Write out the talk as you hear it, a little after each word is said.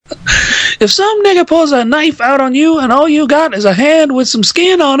If some nigga pulls a knife out on you and all you got is a hand with some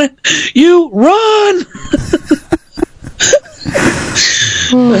skin on it, you run.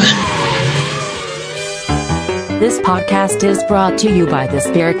 This podcast is brought to you by the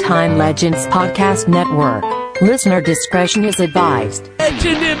Spare Time Legends Podcast Network. Listener discretion is advised.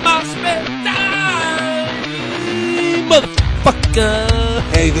 Legend in my spare time, motherfucker.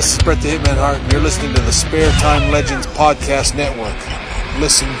 Hey, this is Brett the Hitman Hart, and you're listening to the Spare Time Legends Podcast Network.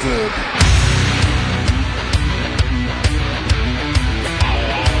 Listen good.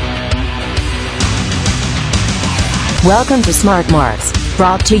 Welcome to Smart Marks,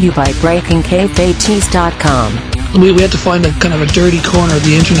 brought to you by BreakingKFATs.com. We had to find a kind of a dirty corner of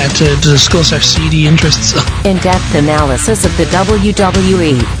the internet to discuss our seedy interests. In-depth analysis of the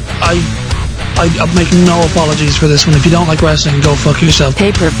WWE. I'm making no apologies for this one. If you don't like wrestling, go fuck yourself.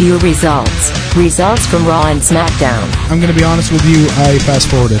 Pay-per-view results. Results from Raw and SmackDown. I'm going to be honest with you, I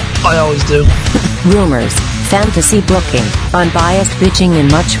fast-forwarded. I always do. Rumors, fantasy booking, unbiased bitching,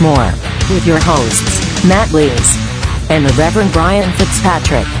 and much more. With your hosts, Matt Lees and the Reverend Brian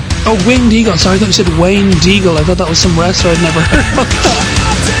Fitzpatrick. Oh, Winged Eagle. Sorry, I thought you said Wayne Deagle. I thought that was some wrestler I'd never heard of.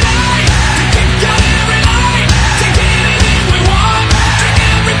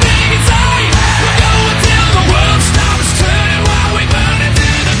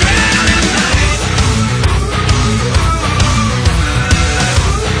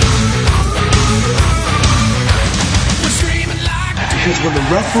 Because when the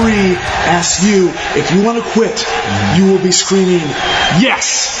referee asks you if you want to quit, you will be screaming,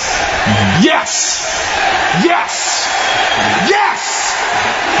 yes! Yes! Yes! Yes!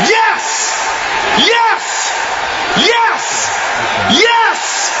 Yes! Yes! Yes!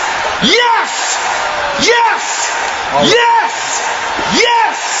 Yes! Yes! Yes! Yes! Yes!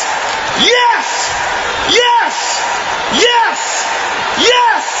 Yes! Yes! Yes!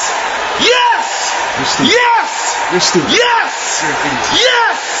 Yes! Yes! Yes! You're stupid. Yes!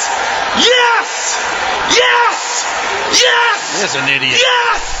 Yes! Yes! Yes! Yes! That's an idiot.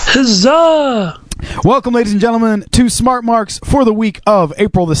 Yes! Huzzah! Welcome, ladies and gentlemen, to Smart Marks for the week of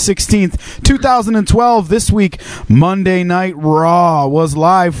April the 16th, 2012. This week, Monday Night Raw was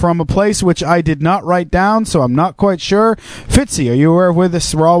live from a place which I did not write down, so I'm not quite sure. Fitzy, are you aware of where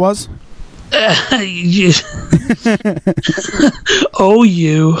this Raw was? Oh,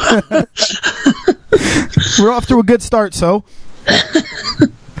 you. We're off to a good start, so.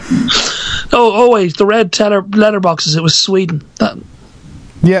 Wait, the red letterboxes. It was Sweden.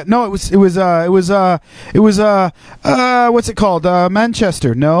 Yeah, no, it was what's it called?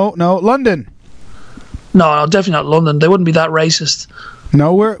 Manchester. No, London. No, definitely not London. They wouldn't be that racist.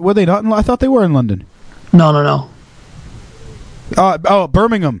 No, were they not? I thought they were in London. No.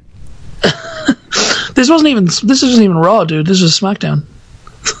 Birmingham. This isn't even Raw, dude. This was SmackDown.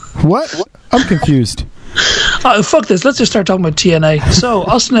 What? I'm confused. Fuck this. Let's just start talking about TNA. So,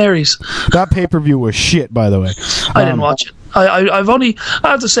 Austin Aries. That pay-per-view was shit, by the way. I didn't watch it. I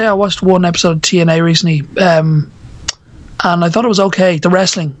have to say I watched one episode of TNA recently, and I thought it was okay. The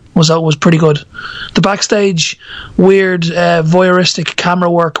wrestling was pretty good. The backstage weird voyeuristic camera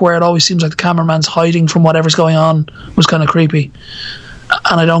work where it always seems like the cameraman's hiding from whatever's going on was kind of creepy.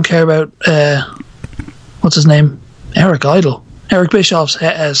 And I don't care about what's his name? Eric Bischoff's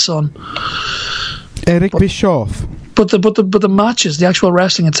son. Eric Bischoff. But the matches, the actual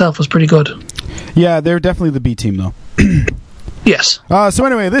wrestling itself was pretty good. Yeah, they're definitely the B team though. Yes. So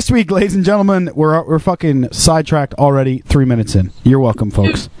anyway, this week, ladies and gentlemen, we're fucking sidetracked already. 3 minutes in. You're welcome,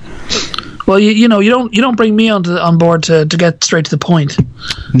 folks. Well, you don't bring me on board to get straight to the point.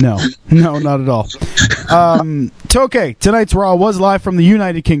 No, not at all. Okay, tonight's Raw was live from the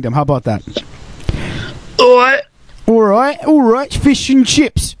United Kingdom. How about that? All right. Fish and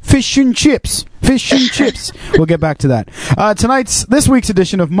chips. We'll get back to that. This week's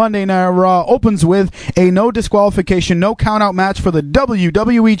edition of Monday Night Raw opens with a no disqualification, no count-out match for the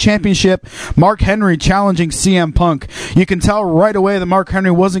WWE Championship. Mark Henry challenging CM Punk. You can tell right away that Mark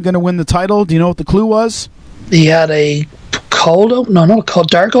Henry wasn't going to win the title. Do you know what the clue was? He had a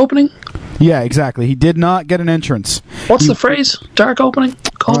dark opening? Yeah, exactly. He did not get an entrance. What's the phrase? Dark opening?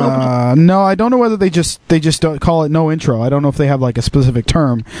 Cold opening? No, I don't know whether they just don't call it no intro. I don't know if they have like a specific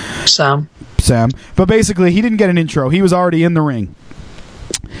term. Sam. But basically, he didn't get an intro. He was already in the ring.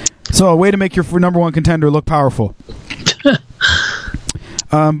 So a way to make your number one contender look powerful.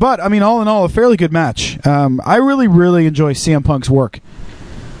 But, I mean, all in all, a fairly good match. I really, really enjoy CM Punk's work.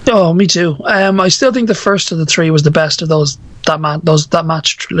 Oh, me too. I still think the first of the three was the best of that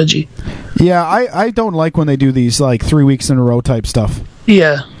match trilogy. Yeah, I don't like when they do these like 3 weeks in a row type stuff.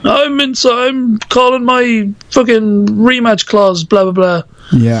 Yeah, I'm calling my fucking rematch clause, blah blah blah.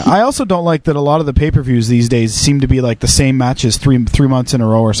 Yeah, I also don't like that a lot of the pay-per-views these days seem to be like the same matches three months in a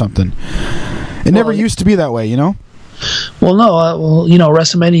row or something. It never used to be that way, you know? Well, no.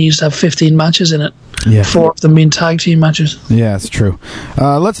 WrestleMania used to have 15 matches in it. Yeah. 4 of them being tag team matches. Yeah, it's true.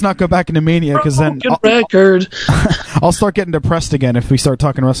 Let's not go back into Mania, because then I'll start getting depressed again if we start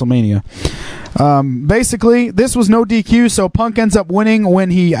talking WrestleMania. Basically, this was no DQ, so Punk ends up winning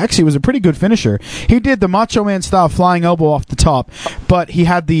when he actually was a pretty good finisher. He did the Macho Man style flying elbow off the top, but he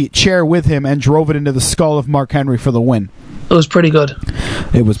had the chair with him and drove it into the skull of Mark Henry for the win. It was pretty good.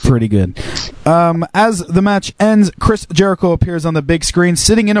 It was pretty good. As the match ends, Chris Jericho appears on the big screen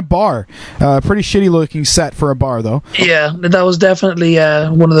sitting in a bar. Pretty shitty looking set for a bar, though. Yeah, that was definitely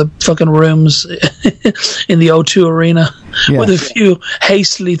one of the fucking rooms in the O2 Arena with a few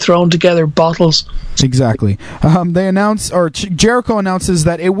hastily thrown together bottles. Exactly. They announce, or Jericho announces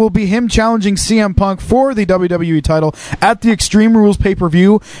that it will be him challenging CM Punk for the WWE title at the Extreme Rules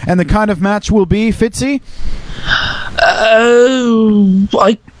pay-per-view, and the kind of match will be, Fitzy?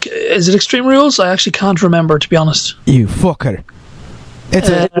 Is it Extreme Rules? I actually can't remember, to be honest. You fucker.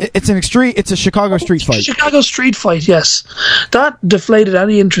 It's a Chicago street fight. Chicago street fight, yes. That deflated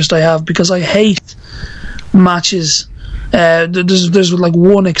any interest I have, because I hate matches. There's like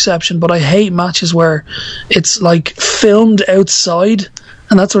one exception, but I hate matches where it's like filmed outside,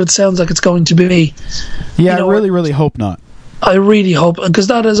 and that's what it sounds like it's going to be. Yeah, I really hope not. I really hope, because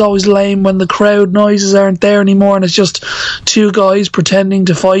that is always lame when the crowd noises aren't there anymore, and it's just two guys pretending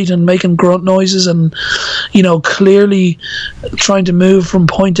to fight and making grunt noises and, clearly trying to move from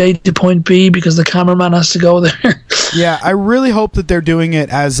point A to point B because the cameraman has to go there. Yeah, I really hope that they're doing it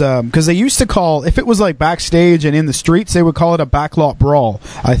as, because they used to call, if it was like backstage and in the streets, they would call it a backlot brawl,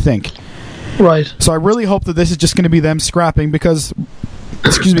 I think. Right. So I really hope that this is just going to be them scrapping, because,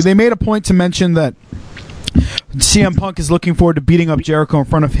 they made a point to mention that CM Punk is looking forward to beating up Jericho in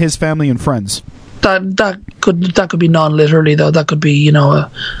front of his family and friends. That could be non-literally, though. That could be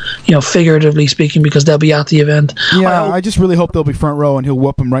figuratively speaking, because they'll be at the event. Yeah, I just really hope they'll be front row and he'll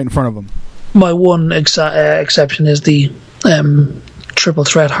whoop them right in front of them. My one exception is the triple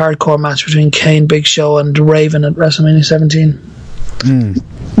threat hardcore match between Kane, Big Show, and Raven at WrestleMania 17.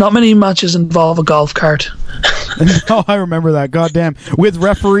 Not many matches involve a golf cart. Oh, I remember that. Goddamn, with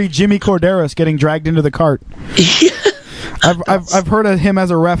referee Jimmy Corderas getting dragged into the cart. Yeah. I've heard of him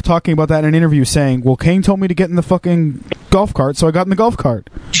as a ref talking about that in an interview, saying, "Well, Kane told me to get in the fucking golf cart, so I got in the golf cart."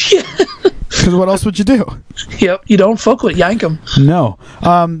 Yeah. Because what else would you do? Yep, you don't fuck with yank him. No.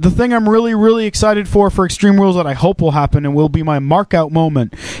 The thing I'm really, really excited for Extreme Rules that I hope will happen and will be my mark-out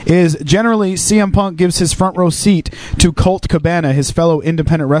moment is generally CM Punk gives his front row seat to Colt Cabana, his fellow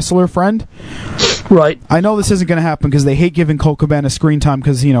independent wrestler friend. Right. I know this isn't going to happen because they hate giving Colt Cabana screen time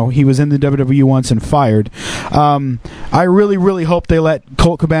because, he was in the WWE once and fired. I really, really hope they let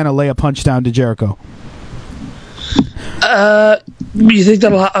Colt Cabana lay a punch down to Jericho. You think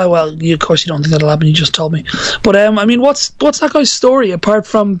that'll happen? Well, of course you don't think that'll happen. You just told me. But what's that guy's story apart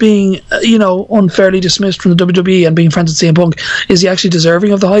from being unfairly dismissed from the WWE and being friends with CM Punk? Is he actually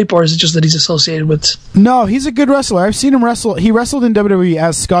deserving of the hype, or is it just that he's associated with? No, he's a good wrestler. I've seen him wrestle. He wrestled in WWE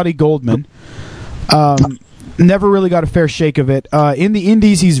as Scotty Goldman. Never really got a fair shake of it. In the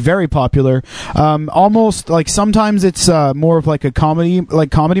indies, he's very popular. Almost like sometimes it's more of like comedy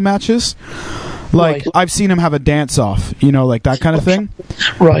matches. Like, right. I've seen him have a dance-off, like that kind of thing.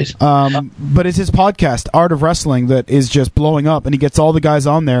 Right. But it's his podcast, Art of Wrestling, that is just blowing up, and he gets all the guys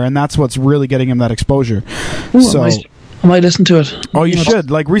on there, and that's what's really getting him that exposure. Ooh, so I might listen to it. Oh, you should.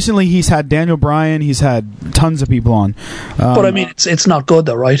 Like, recently he's had Daniel Bryan, he's had tons of people on. But I mean, it's not good,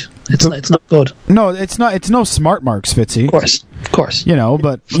 though, right? It's not good. No, it's not. It's no smart marks, Fitzy. Of course.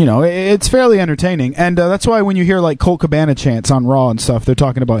 But, it's fairly entertaining. And that's why when you hear, like, Colt Cabana chants on Raw and stuff, they're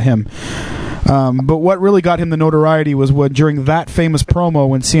talking about him. But what really got him the notoriety was when during that famous promo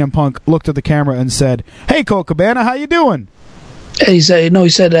when CM Punk looked at the camera and said, "Hey, Colt Cabana, how you doing?" He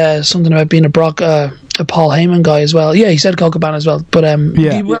said something about being a Paul Heyman guy as well. Yeah, he said Colt Cabana as well. But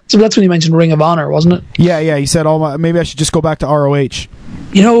that's when he mentioned Ring of Honor, wasn't it? Yeah. He said, maybe I should just go back to ROH.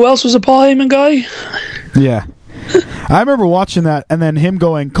 You know who else was a Paul Heyman guy? Yeah. I remember watching that and then him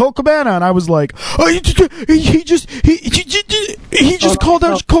going Colt Cabana, and I was like, "Oh, he just called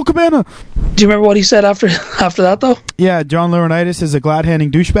out Colt Cabana." Do you remember what he said after that though? Yeah, John Laurinaitis is a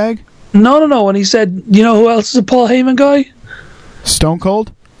glad-handing douchebag. No. When he said, "You know who else is a Paul Heyman guy?" Stone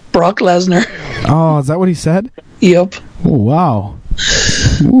Cold? Brock Lesnar. Oh, is that what he said? Yep. Oh, wow.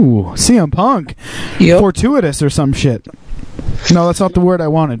 Ooh, CM Punk. Yep. Fortuitous or some shit. No, that's not the word I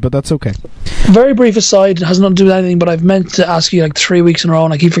wanted, but that's okay. Very brief aside, it has nothing to do with anything, but I've meant to ask you like 3 weeks in a row,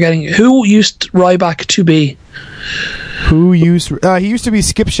 and I keep forgetting. Who used Ryback to be? Who used? He used to be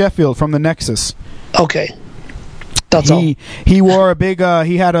Skip Sheffield from the Nexus. Okay. That's all. He wore a big.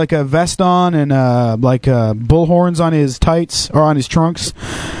 He had like a vest on and bull horns on his tights or on his trunks.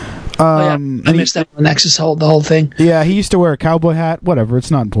 I missed out on the Nexus the whole thing. Yeah, he used to wear a cowboy hat. Whatever,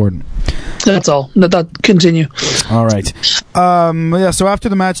 it's not important. That's all. That continue. All right. So after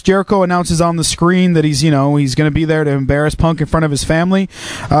the match, Jericho announces on the screen that he's going to be there to embarrass Punk in front of his family.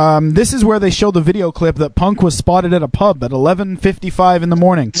 This is where they show the video clip that Punk was spotted at a pub at 11:55 in the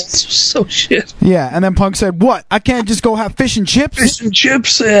morning. That's so shit. Yeah, and then Punk said, "What? I can't just go have fish and chips?" Fish and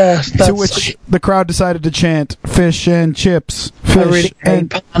chips, yeah. To which the crowd decided to chant, "Fish and chips." Fish really and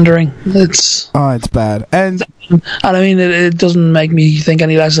pandering. It's bad. And I mean, it doesn't make me think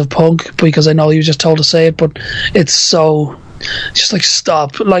any less of Punk because I know he was just told to say it, but it's so just like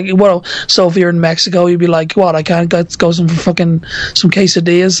stop. Like, well, so if you're in Mexico, you'd be like, "What? I can't go some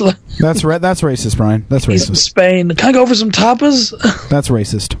quesadillas." That's That's racist, Brian. That's racist. In Spain, can I go for some tapas? That's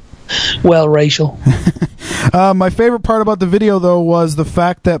racist. Well, racial. My favorite part about the video, though, was the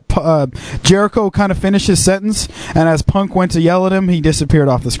fact that Jericho kind of finished his sentence, and as Punk went to yell at him, he disappeared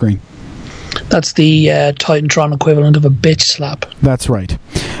off the screen. That's the Titantron equivalent of a bitch slap. That's right.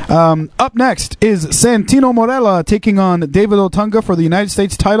 Up next is Santino Marella taking on David Otunga for the United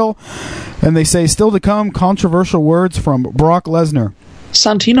States title, and they say still to come controversial words from Brock Lesnar.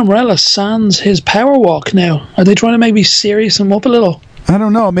 Santino Marella sans his power walk now. Are they trying to maybe serious him up a little? I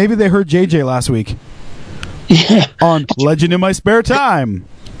don't know. Maybe they heard JJ last week. Yeah. On Legend in My Spare Time.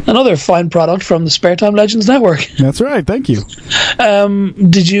 Another fine product from the Spare Time Legends Network. That's right. Thank you.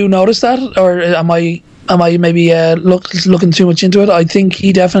 Did you notice that, or am I maybe looking too much into it? I think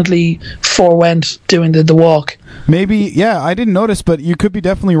he definitely forewent doing the walk. Maybe, yeah. I didn't notice, but you could be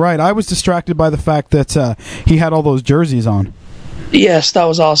definitely right. I was distracted by the fact that he had all those jerseys on. Yes, that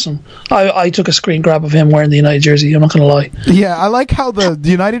was awesome. I took a screen grab of him wearing the United jersey. I'm not going to lie. Yeah, I like how the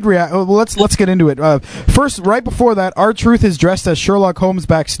United react. Well, let's get into it. First, right before that, R-Truth is dressed as Sherlock Holmes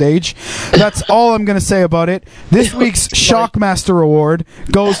backstage. That's all I'm going to say about it. This week's Shockmaster Award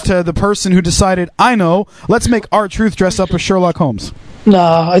goes to the person who decided, I know, let's make R-Truth dress up as Sherlock Holmes.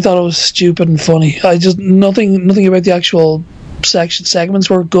 Nah, I thought it was stupid and funny. I just nothing about the actual segments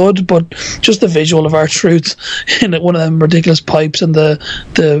were good, but just the visual of R-Truth in one of them ridiculous pipes and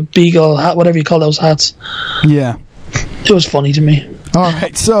the beagle hat, whatever you call those hats. Yeah, it was funny to me. All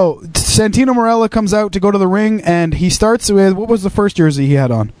right, so Santino Marella comes out to go to the ring, and he starts with, what was the first jersey he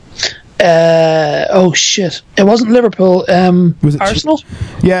had on? Oh shit! It wasn't Liverpool. Was it Arsenal?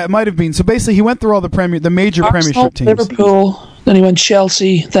 Yeah, it might have been. So basically, he went through all the major Arsenal, Premiership teams. Liverpool. Then he went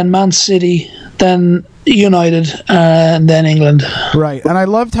Chelsea. Then Man City. Then United. And then England. Right, and I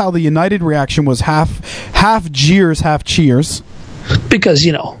loved how the United reaction was half jeers, half cheers. Because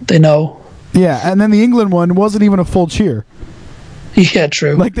they know. Yeah, and then the England one wasn't even a full cheer. Yeah,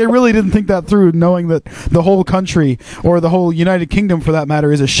 true. Like, they really didn't think that through, knowing that the whole country, or the whole United Kingdom for that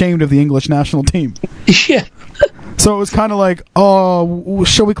matter, is ashamed of the English national team. Yeah. So it was kind of like, oh,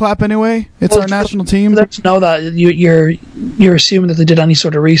 shall we clap anyway? It's our national team. Let's know that you're assuming that they did any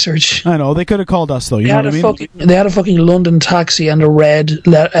sort of research. I know, they could have called us though. You know what I mean? They had a fucking London taxi and a red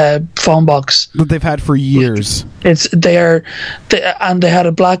phone box that they've had for years. And they had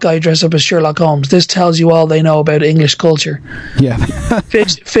a black guy dressed up as Sherlock Holmes. This tells you all they know about English culture. Yeah,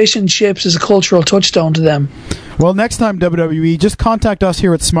 fish and chips is a cultural touchstone to them. Well, next time WWE, just contact us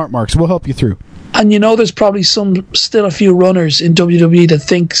here at Smart Marks. We'll help you through. And there's probably still a few runners in WWE that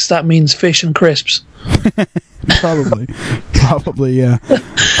thinks that means fish and crisps. Probably, yeah.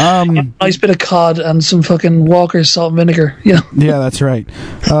 Nice bit of cod and some fucking Walker's salt and vinegar. Yeah, that's right.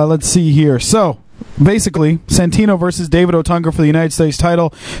 Let's see here. So, basically, Santino versus David Otunga for the United States title.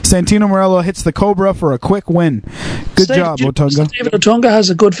 Santino Marella hits the Cobra for a quick win. Good job, Otunga. David Otunga has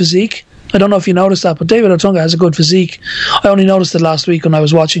a good physique. I don't know if you noticed that, but David Otunga has a good physique. I only noticed it last week when I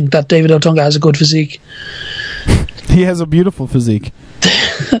was watching that David Otunga has a good physique. He has a beautiful physique.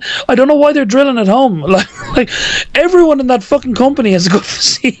 I don't know why they're drilling at home. Like everyone in that fucking company has a good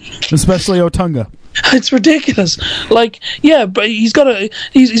physique. Especially Otunga. It's ridiculous. Like, yeah, but he's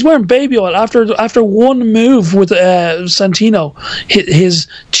wearing baby oil after one move with Santino. His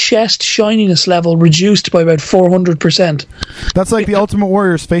chest shininess level reduced by about 400%. That's like the Ultimate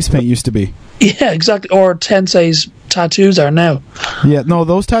Warrior's face paint used to be. Yeah, exactly. Or Tensei's tattoos are now. Yeah, no,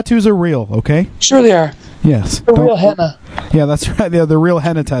 those tattoos are real, okay? Sure they are. Yes. They're real henna. Yeah, that's right. Yeah, the real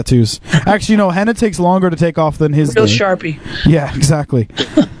henna tattoos. Actually, henna takes longer to take off than his. Real Sharpie. Yeah, exactly.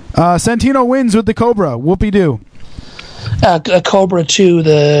 Santino wins with the Cobra. Whoopie-doo. A Cobra to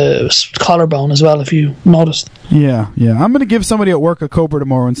the collarbone as well, if you noticed. Yeah. I'm going to give somebody at work a Cobra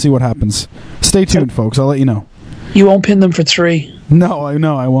tomorrow and see what happens. Stay tuned, folks. I'll let you know. You won't pin them for 3. No,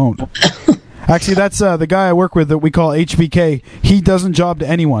 I won't. Actually, that's the guy I work with that we call HBK. He doesn't job to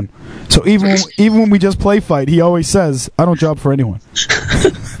anyone. So even when we just play fight, he always says, "I don't job for anyone."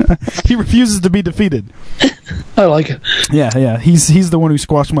 He refuses to be defeated. I like it. Yeah. He's the one who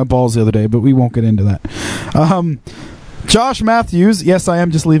squashed my balls the other day, but we won't get into that. Josh Matthews. Yes, I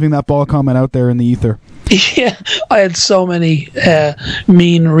am just leaving that ball comment out there in the ether. Yeah, I had so many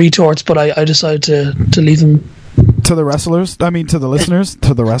mean retorts, but I decided to leave them. To the wrestlers? I mean, to the listeners?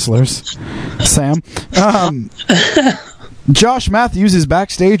 To the wrestlers. Sam. Josh Matthews is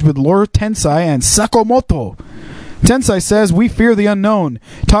backstage with Lord Tensai and Sakamoto. Tensai says, "We fear the unknown,"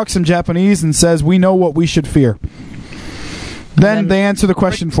 talks some Japanese, and says, "We know what we should fear." Then they answer the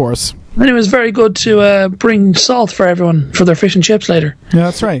question for us. And it was very good to bring salt for everyone for their fish and chips later. Yeah,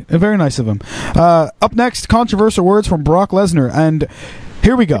 that's right. Very nice of him. Up next, controversial words from Brock Lesnar. And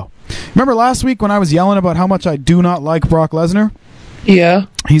here we go. Remember last week when I was yelling about how much I do not like Brock Lesnar? Yeah.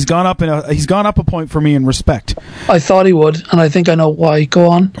 He's gone up a point for me in respect. I thought he would, and I think I know why. Go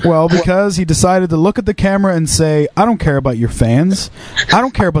on. Well, because he decided to look at the camera and say, "I don't care about your fans. I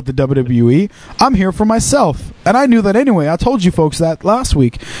don't care about the WWE. I'm here for myself." And I knew that anyway. I told you folks that last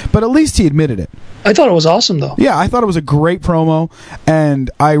week. But at least he admitted it. I thought it was awesome, though. Yeah, I thought it was a great promo. And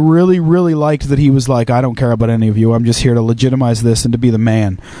I really, really liked that he was like, "I don't care about any of you. I'm just here to legitimize this and to be the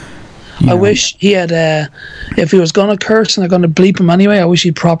man." I wish he had, if he was going to curse and they're going to bleep him anyway, I wish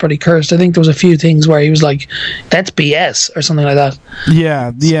he'd properly cursed. I think there was a few things where he was like, "That's BS," or something like that.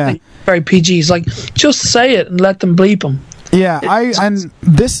 Yeah. Very PG. He's like, just say it and let them bleep him. Yeah,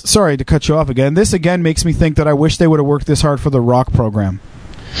 sorry to cut you off again, this again makes me think that I wish they would have worked this hard for the Rock program.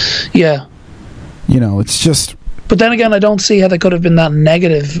 Yeah. It's just... But then again, I don't see how they could have been that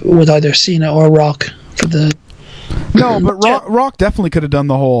negative with either Cena or Rock for the... No, but Rock definitely could have done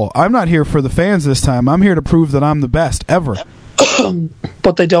the whole, "I'm not here for the fans this time. I'm here to prove that I'm the best ever."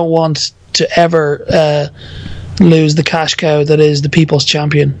 But they don't want to ever lose the cash cow that is the People's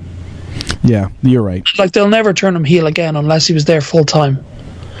Champion. Yeah, you're right. Like, they'll never turn him heel again unless he was there full time.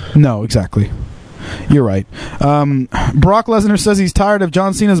 No, exactly. You're right. Brock Lesnar says he's tired of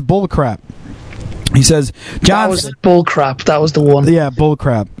John Cena's bull crap. He says, That was bull crap. That was the one. Yeah, bull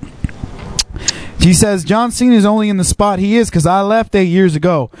crap. He says, "John Cena's only in the spot he is because I left 8 years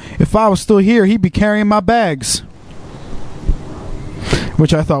ago. If I was still here, he'd be carrying my bags."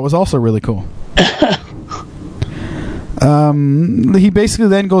 Which I thought was also really cool. He basically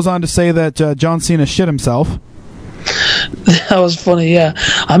then goes on to say that John Cena shit himself. That was funny, yeah.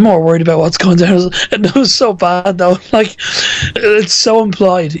 I'm more worried about what's going down. And it was so bad, though. Like, it's so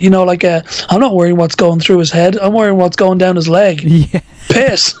implied. I'm not worrying what's going through his head. I'm worrying what's going down his leg. Yeah.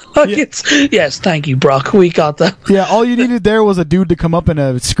 Piss. Yes, thank you, Brock. We got that. Yeah, all you needed there was a dude to come up in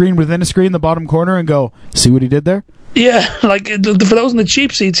a screen within a screen in the bottom corner and go, "See what he did there?" Yeah, like, for those in the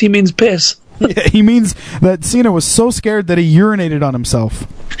cheap seats, he means piss. Yeah, he means that Cena was so scared that he urinated on himself.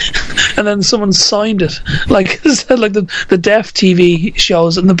 And then someone signed it. Like the deaf TV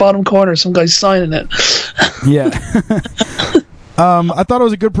shows in the bottom corner, some guy's signing it. Yeah. I thought it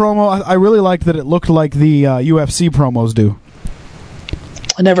was a good promo. I really liked that it looked like the UFC promos do.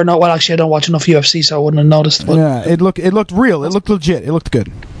 I never know. Well, actually, I don't watch enough UFC, so I wouldn't have noticed. But yeah, it looked real. It looked legit. It looked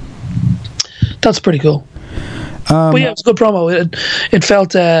good. That's pretty cool. But yeah, it was a good promo. It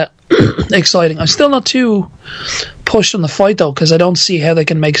felt exciting. I'm still not too pushed on the fight, though, because I don't see how they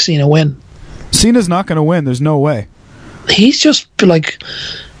can make Cena win. Cena's not going to win. There's no way. He's just like...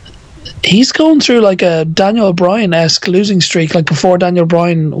 He's going through like a Daniel Bryan-esque losing streak, like before Daniel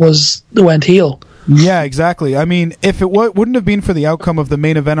Bryan went heel. Yeah, exactly. I mean, if it wouldn't have been for the outcome of the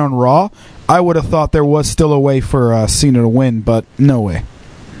main event on Raw, I would have thought there was still a way for Cena to win, but no way.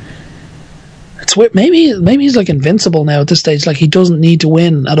 It's weird. Maybe he's like invincible now at this stage. Like, he doesn't need to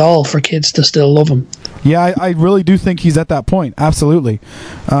win at all for kids to still love him. Yeah, I really do think he's at that point. Absolutely.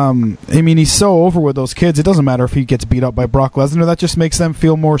 I mean, he's so over with those kids. It doesn't matter if he gets beat up by Brock Lesnar. That just makes them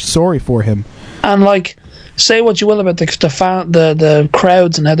feel more sorry for him. And like, say what you will about the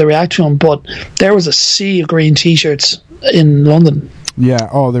crowds and how they react to him, but there was a sea of green T-shirts in London. Yeah.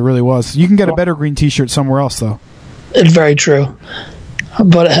 Oh, there really was. You can get a better green T-shirt somewhere else, though. It's very true.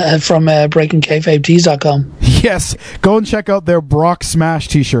 But from BreakingKayfabeTees.com. Yes, go and check out their Brock Smash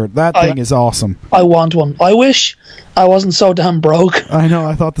T-shirt. That thing is awesome. I want one. I wish I wasn't so damn broke. I know,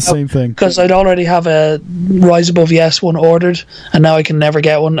 I thought the same thing. Because I'd already have a Rise Above Yes one ordered, and now I can never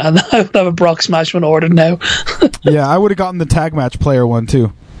get one, and I would have a Brock Smash one ordered now. Yeah, I would have gotten the Tag Match Player one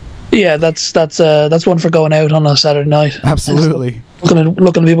too. Yeah, that's one for going out on a Saturday night. Absolutely. Looking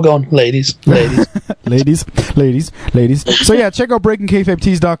at people going, ladies. ladies. So yeah, check out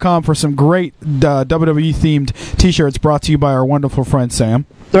BreakingKayfabeTees.com for some great WWE themed T-shirts brought to you by our wonderful friend Sam.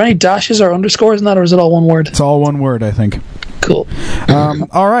 Are there any dashes or underscores in that, or is it all one word? It's all one word, I think. Cool.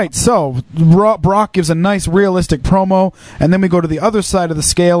 All right, so Brock gives a nice realistic promo, and then we go to the other side of the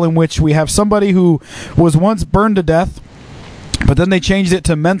scale in which we have somebody who was once burned to death, but then they changed it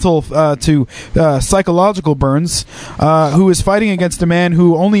to psychological burns, who is fighting against a man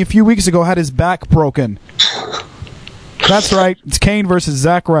who only a few weeks ago had his back broken. That's right, it's Kane versus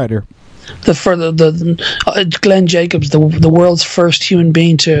Zack Ryder. Glenn Jacobs, the world's first human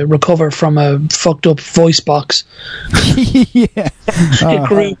being to recover from a fucked up voice box. Yeah. It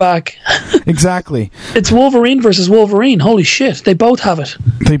grew back. Exactly. It's Wolverine versus Wolverine. Holy shit, they both have it.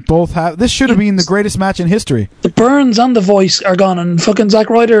 This should have been the greatest match in history. The burns and the voice are gone, and fucking Zack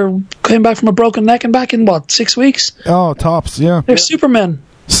Ryder came back from a broken neck and back in, 6 weeks? Oh, tops, yeah. They're Supermen.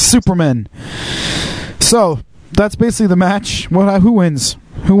 So, that's basically the match. Who wins?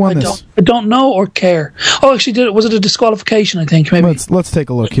 Who won this? I don't know or care. Oh, actually, was it a disqualification, I think, maybe? Let's take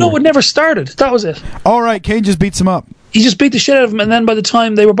a look here. No, it never started. That was it. All right, Kane just beats him up. He just beat the shit out of him, and then by the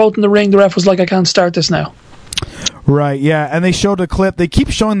time they were both in the ring, the ref was like, I can't start this now. Right, yeah, and they showed a clip. They keep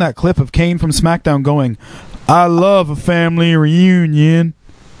showing that clip of Kane from SmackDown going, I love a family reunion.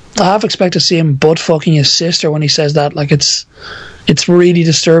 I half expect to see him butt fucking his sister when he says that. Like, it's really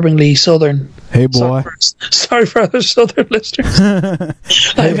disturbingly southern. Hey, boy. Sorry for other southern listeners.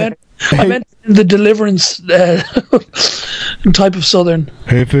 I meant the Deliverance type of southern.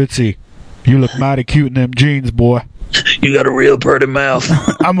 Hey, Fitzy, you look mighty cute in them jeans, boy. You got a real pretty mouth.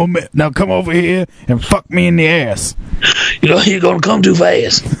 Now come over here and fuck me in the ass. You're gonna come too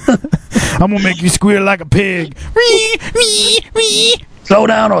fast. I'm gonna make you squeal like a pig. Slow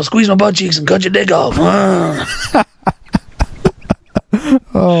down or I'll squeeze my butt cheeks and cut your dick off.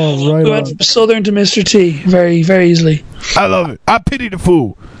 Oh, right. We went from Southern to Mr. T very, very easily. I love it. I pity the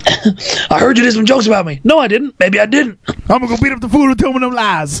fool. I heard you did some jokes about me. No, I didn't. Maybe I didn't. I'm gonna go beat up the fool who told me them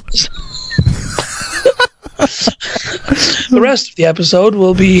lies. The rest of the episode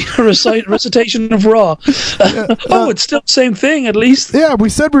will be a recitation of Raw. It's still the same thing, at least. Yeah, we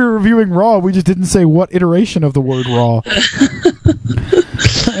said we were reviewing Raw. We just didn't say what iteration of the word Raw.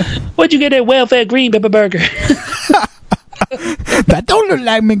 Where'd you get that welfare green pepper burger? That don't look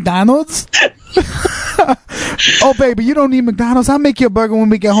like McDonald's. Oh, baby, you don't need McDonald's. I'll make you a burger when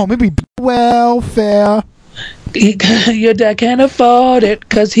we get home. It'll be welfare. Your dad can't afford it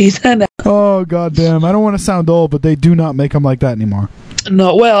because he's an... Oh, goddamn. I don't want to sound old, but they do not make them like that anymore.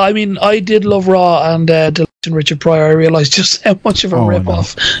 No, well, I mean, I did love Raw and Richard Pryor. I realized just how much of a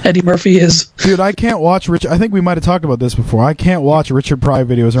rip-off Eddie Murphy is. Dude, I can't watch Richard... I think we might have talked about this before. I can't watch Richard Pryor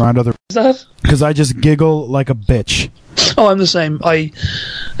videos around other... Is that? Because I just giggle like a bitch. Oh, I'm the same. I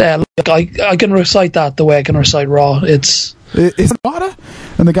can recite that the way I can recite Raw. It's water,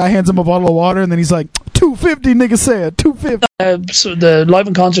 and the guy hands him a bottle of water, and then he's like, $2.50, nigga said, $2.50. So the Live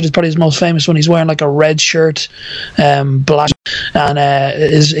in Concert is probably his most famous when he's wearing like a red shirt, black, and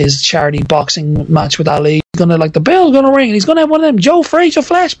his charity boxing match with Ali. He's gonna, like, the bell's gonna ring, and he's gonna have one of them Joe Frazier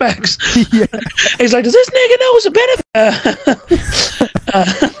flashbacks. Yeah. He's like, does this nigga know it's a benefit?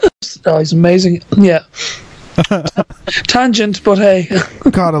 Oh, he's amazing. Yeah. Tangent, but hey.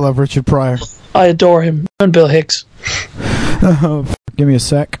 God, I love Richard Pryor. I adore him. And Bill Hicks. Give me a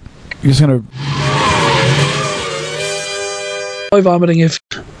sec. You're just gonna... I'm vomiting if...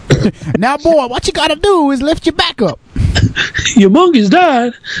 Now, boy, what you gotta do is lift your back up. Your monkey's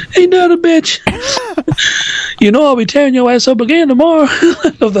died. Ain't that a bitch? You know I'll be tearing your ass up again tomorrow.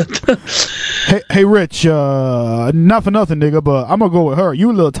 I love that. Hey, Rich, not for nothing, nigga, but I'm gonna go with her. You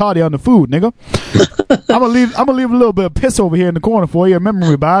a little toddy on the food, nigga. I'm gonna leave a little bit of piss over here in the corner for you. Remember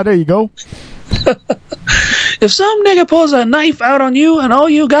me, bye. There you go. If some nigga pulls a knife out on you and all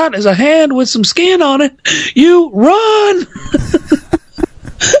you got is a hand with some skin on it, you run.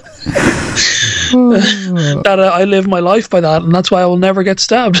 I live my life by that, and that's why I will never get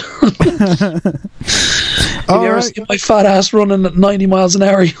stabbed. If you ever see my fat ass running at 90 miles an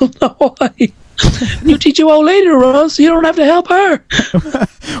hour, you'll know why. You teach your old lady to run, so you don't have to help her.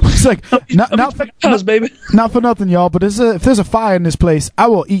 It's like, not for nothing, y'all, but if there's a fire in this place, I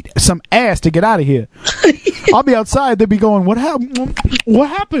will eat some ass to get out of here. I'll be outside, they'll be going, what happened? What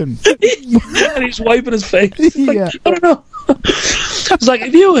happened? And he's wiping his face. Yeah. Like, I don't know. It's like,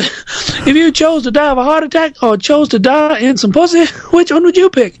 if you chose to die of a heart attack or chose to die in some pussy, which one would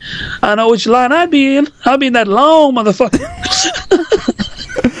you pick? I know which line I'd be in. I'd be in that long motherfucker.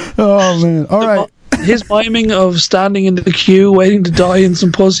 Oh, man. All right. his miming of standing in the queue waiting to die in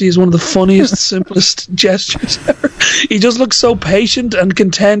some pussy is one of the funniest, simplest gestures ever. He just looks so patient and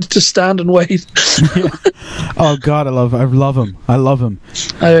content to stand and wait. Yeah. Oh God, I love him.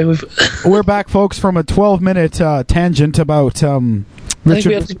 We're back, folks, from a 12-minute tangent about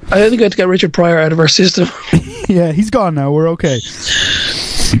Richard. I think we had to get Richard Pryor out of our system. Yeah, he's gone now. We're okay.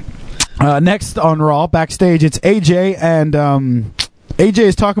 Next on Raw, backstage, it's AJ, and AJ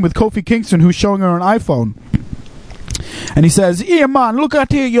is talking with Kofi Kingston, who's showing her an iPhone. And he says, "Yeah, man, look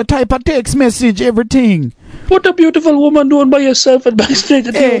at here, your type of text message, everything. What a beautiful woman doing by yourself at backstage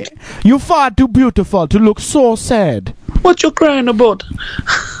at Hey, you far too beautiful to look so sad." What you crying about?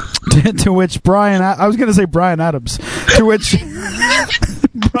 To which Brian, I was going to say Brian Adams, to which...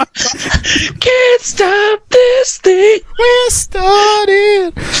 Can't stop this thing. We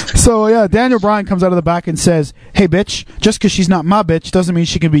started. So, yeah, Daniel Bryan comes out of the back and says, "Hey, bitch, just because she's not my bitch doesn't mean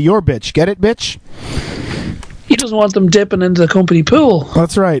she can be your bitch. Get it, bitch?" He doesn't want them dipping into the company pool.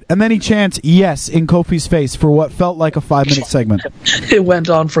 That's right. And then he chants yes in Kofi's face for what felt like a 5-minute segment. It went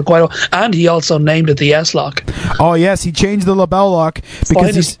on for quite a while. And he also named it the S-Lock. Oh, yes, he changed the LaBelle Lock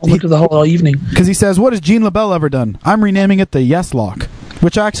because he the whole evening. Because he says, "What has Gene LaBelle ever done? I'm renaming it the Yes Lock."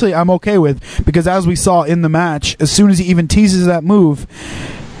 Which actually I'm okay with, because as we saw in the match, as soon as he even teases that move,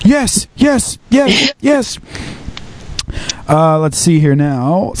 yes. Let's see here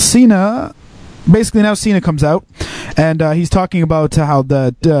now. Cena comes out, and he's talking about how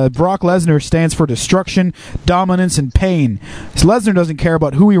the Brock Lesnar stands for destruction, dominance, and pain. So Lesnar doesn't care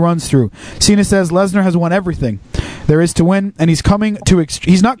about who he runs through. Cena says Lesnar has won everything there is to win, and he's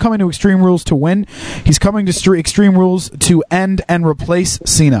not coming to Extreme Rules to win. He's coming to Extreme Rules to end and replace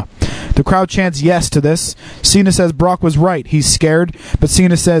Cena. The crowd chants yes to this. Cena says Brock was right. He's scared, but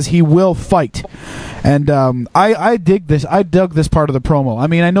Cena says he will fight. And I dig this. I dug this part of the promo. I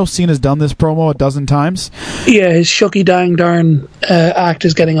mean, I know Cena's done this promo a dozen times. Yeah, his shucky dang darn act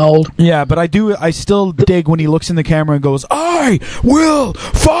is getting old. Yeah, but I still dig when he looks in the camera and goes, "I will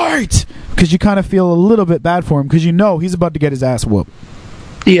fight!" Because you kind of feel a little bit bad for him, because you know he's about to get his ass whooped.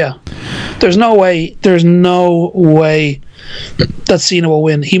 Yeah. There's no way that Cena will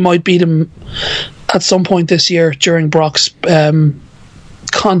win. He might beat him at some point this year during Brock's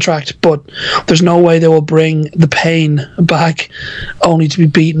contract, but there's no way they will bring the pain back only to be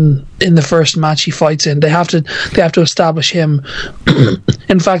beaten in the first match he fights in. They have to establish him.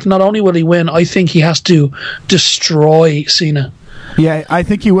 In fact, not only will he win, I think he has to destroy Cena. Yeah, I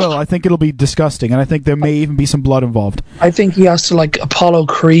think he will. I think it'll be disgusting, and I think there may even be some blood involved. I think he has to Apollo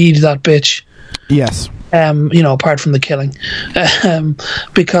Creed that bitch. Yes. Apart from the killing,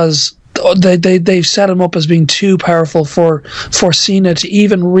 because they've set him up as being too powerful for Cena to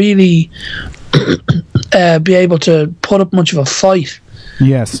even really be able to put up much of a fight.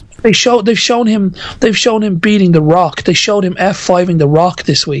 Yes. They've shown him beating The Rock. They showed him F5ing The Rock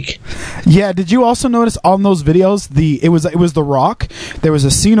this week. Yeah, did you also notice on those videos it was The Rock, there was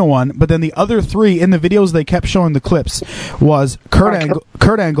a Cena one, but then the other three in the videos they kept showing the clips was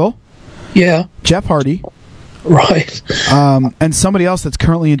Kurt Angle, yeah, Jeff Hardy, right, and somebody else that's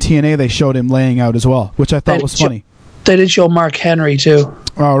currently in TNA they showed him laying out as well, which I thought was funny. They did show Mark Henry too.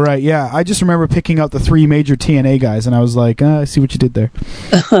 Oh, right, yeah. I just remember picking out the 3 major TNA guys, and I was like, I see what you did there.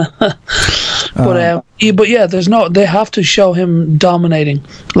 But yeah, they have to show him dominating.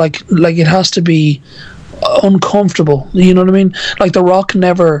 Like it has to be uncomfortable. You know what I mean? Like The Rock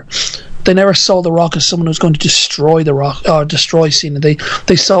they never saw The Rock as someone who's going to destroy The Rock or destroy Cena.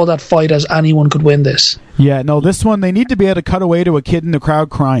 They saw that fight as anyone could win this. Yeah, no, this one they need to be able to cut away to a kid in the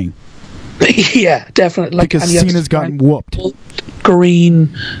crowd crying. Yeah, definitely. Because Cena's gotten whooped.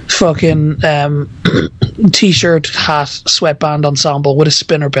 Green fucking t-shirt, hat, sweatband ensemble with a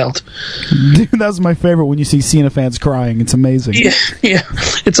spinner belt. Dude, that's my favorite when you see Cena fans crying. It's amazing. Yeah.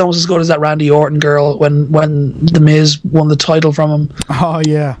 It's almost as good as that Randy Orton girl when The Miz won the title from him. Oh,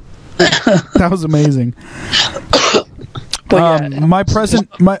 yeah. That was amazing. But my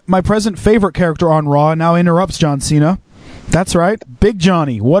present favorite character on Raw now interrupts John Cena. That's right, Big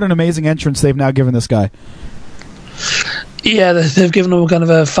Johnny. What an amazing entrance they've now given this guy. Yeah, they've given him kind of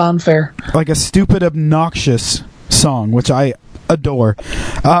a fanfare. Like a stupid, obnoxious song, which I adore.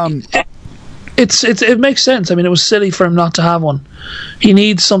 It makes sense. I mean, it was silly for him not to have one. He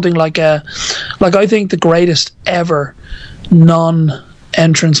needs something like I think the greatest ever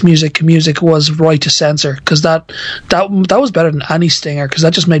non-entrance music was Right to Censor, because that was better than any stinger, because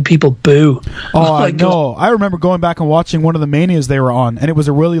that just made people boo. Oh, I know. I remember going back and watching one of the Manias they were on, and it was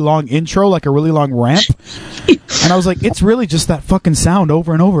a really long intro, like a really long ramp, and I was like, it's really just that fucking sound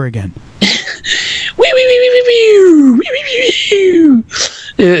over and over again.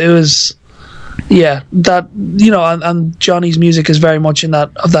 It Yeah, that, and Johnny's music is very much in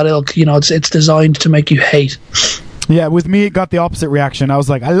that ilk. It's designed to make you hate. Yeah, with me, it got the opposite reaction. I was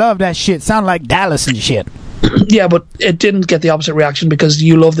like, I love that shit. Sound like Dallas and shit. Yeah, but it didn't get the opposite reaction because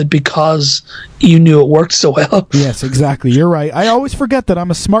you loved it because you knew it worked so well. Yes, exactly. You're right. I always forget that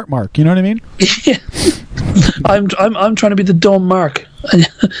I'm a smart Mark. You know what I mean? Yeah. I'm trying to be the dumb Mark, and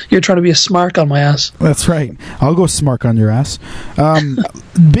you're trying to be a smark on my ass. That's right. I'll go smark on your ass.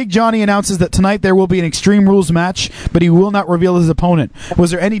 Big Johnny announces that tonight there will be an Extreme Rules match, but he will not reveal his opponent.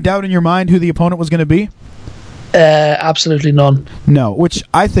 Was there any doubt in your mind who the opponent was going to be? Absolutely none. No, which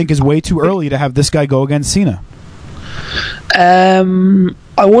I think is way too early to have this guy go against Cena.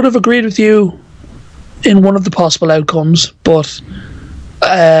 I would have agreed with you in one of the possible outcomes, but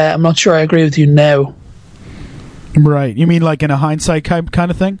I'm not sure I agree with you now. Right. You mean like in a hindsight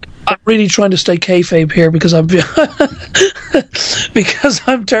kind of thing? I'm really trying to stay kayfabe here because I'm because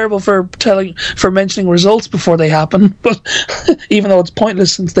I'm terrible for mentioning results before they happen. But even though it's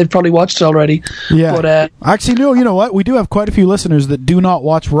pointless since they've probably watched it already. Yeah. But actually, no. You know what? We do have quite a few listeners that do not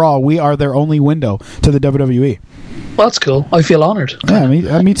watch Raw. We are their only window to the WWE. Well, that's cool. I feel honoured. Yeah,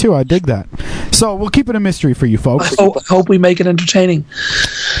 me too. I dig that. So we'll keep it a mystery for you folks. I hope we make it entertaining.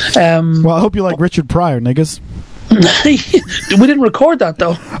 Well, I hope you like Richard Pryor, niggas. We didn't record that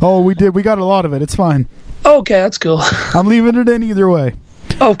though. Oh, we did. We got a lot of it. It's fine. Okay, that's cool. I'm leaving it in either way.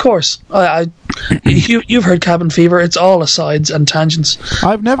 Oh, of course. You've heard Cabin Fever. It's all asides and tangents.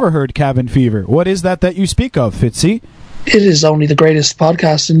 I've never heard Cabin Fever. What is that you speak of, Fitzy? It is only the greatest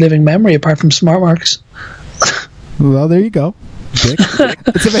podcast in living memory, apart from Smart Marks. Well, there you go. Dick.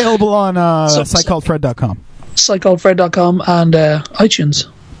 It's available on sitecalledfred.com. Sitecalledfred.com and iTunes.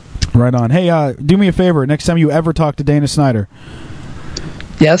 Right on. Hey, do me a favor. Next time you ever talk to Dana Snyder,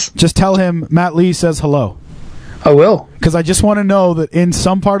 yes, just tell him Matt Lee says hello. I will. Because I just want to know that in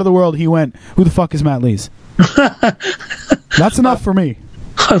some part of the world he went, who the fuck is Matt Lees? That's enough for me.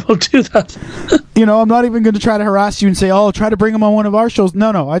 I will do that. I'm not even going to try to harass you and say, oh, try to bring him on one of our shows.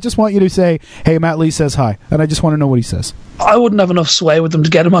 No. I just want you to say, hey, Matt Lee says hi. And I just want to know what he says. I wouldn't have enough sway with them to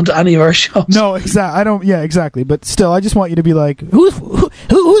get him onto any of our shows. No, exactly. Yeah, exactly. But still, I just want you to be like, who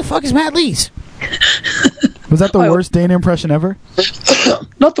the fuck is Matt Lees? Was that the worst Dana impression ever?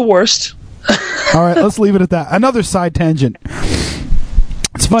 Not the worst. All right, let's leave it at that. Another side tangent.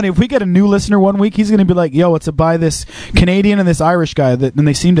 It's funny, if we get a new listener one week, he's going to be like, yo, it's by this Canadian and this Irish guy, and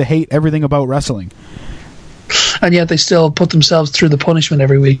they seem to hate everything about wrestling. And yet they still put themselves through the punishment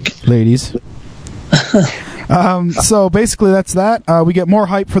every week. Ladies. So basically that's that. We get more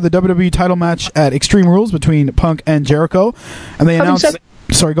hype for the WWE title match at Extreme Rules between Punk and Jericho. And they announce...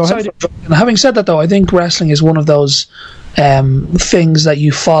 Sorry, go ahead. Having said that, though, I think wrestling is one of those things that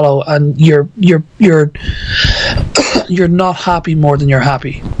you follow and you're not happy more than you're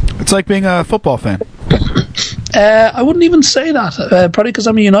happy. It's like being a football fan. I wouldn't even say that. Probably because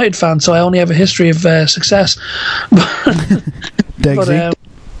I'm a United fan, so I only have a history of success. But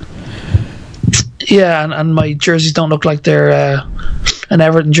yeah, and my jerseys don't look like they're an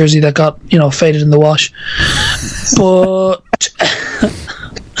Everton jersey that got faded in the wash. But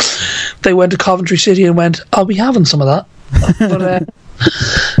they went to Coventry City and went, I'll be having some of that. But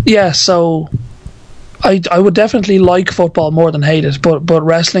yeah, so I would definitely like football more than hate it, but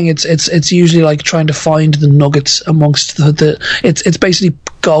wrestling it's usually like trying to find the nuggets amongst it's basically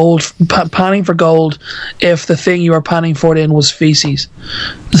gold, panning for gold if the thing you are panning for it in was feces.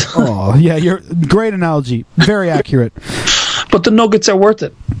 Oh yeah, great analogy, very accurate. But the nuggets are worth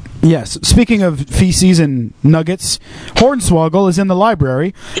it. Yes. Speaking of feces and nuggets, Hornswoggle is in the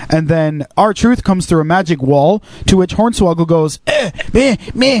library, and then R-Truth comes through a magic wall, to which Hornswoggle goes, Yeah,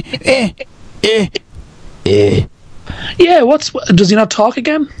 does he not talk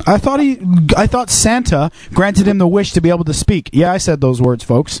again? I thought Santa granted him the wish to be able to speak. Yeah, I said those words,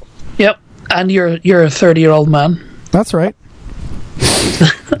 folks. Yep. And you're a 30-year-old man. That's right.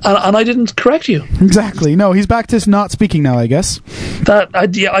 and I didn't correct you. Exactly. No, he's back to not speaking now, I guess. I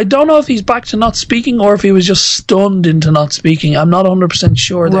don't know if he's back to not speaking or if he was just stunned into not speaking. I'm not 100%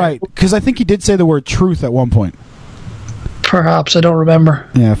 sure there. Right, because I think he did say the word truth at one point. Perhaps, I don't remember.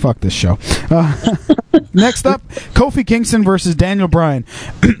 Yeah, fuck this show. Next up, Kofi Kingston versus Daniel Bryan.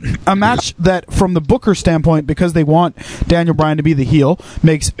 A match that, from the Booker standpoint, because they want Daniel Bryan to be the heel,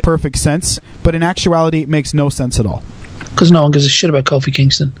 makes perfect sense, but in actuality, it makes no sense at all. because no one gives a shit about Kofi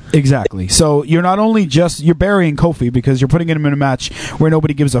Kingston. Exactly. So you're not only you're burying Kofi because you're putting him in a match where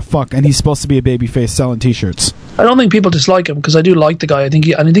nobody gives a fuck, and he's supposed to be a babyface selling T-shirts. I don't think people dislike him because I do like the guy. I think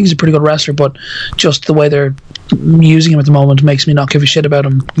he's a pretty good wrestler, but just the way they're using him at the moment makes me not give a shit about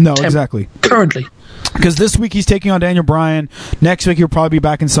him. No, exactly. Currently. Because this week he's taking on Daniel Bryan. Next week he'll probably be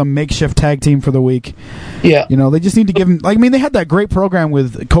back in some makeshift tag team for the week. Yeah. You know, they just need to give him... Like, I mean, they had that great program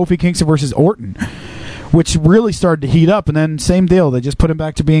with Kofi Kingston versus Orton, which really started to heat up, and then same deal. They just put him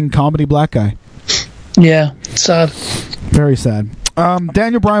back to being comedy black guy. Yeah, sad. Very sad.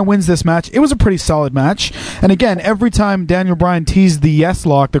 Daniel Bryan wins this match. It was a pretty solid match. And again, every time Daniel Bryan teased the yes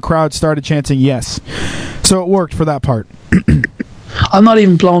lock, the crowd started chanting yes. So it worked for that part. I'm not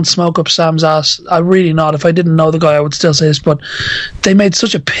even blowing smoke up Sam's ass. I'm really not. If I didn't know the guy, I would still say this, but they made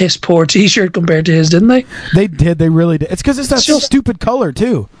such a piss poor t-shirt compared to his, didn't they? They did. They really did. It's because it's that stupid color,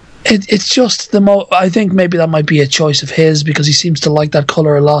 too. It's just I think maybe that might be a choice of his because he seems to like that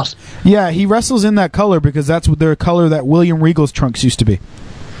color a lot. Yeah, he wrestles in that color because that's the color that William Regal's trunks used to be.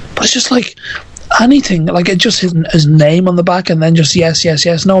 But it's just like anything, like it just his name on the back and then just yes, yes,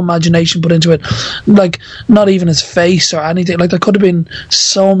 yes, no imagination put into it, like not even his face or anything. Like there could have been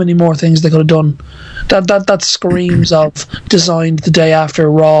so many more things they could have done. That screams of designed the day after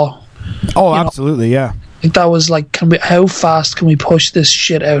Raw. Oh, absolutely, yeah. Like that was like, how fast can we push this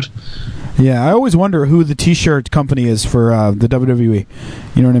shit out? Yeah, I always wonder who the T-shirt company is for the WWE.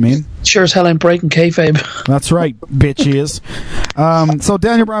 You know what I mean? Sure as hell ain't breaking kayfabe. That's right, bitches. So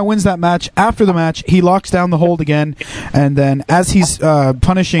Daniel Bryan wins that match. After the match, he locks down the hold again, and then as he's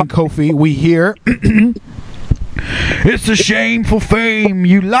punishing Kofi, we hear, "It's a shameful fame.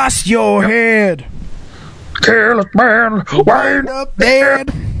 You lost your head. Careless man, wind up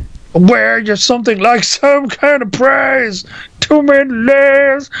dead. Wear you something like some kind of praise. Too many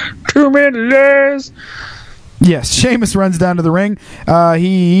layers, too many layers." Yes, Sheamus runs down to the ring.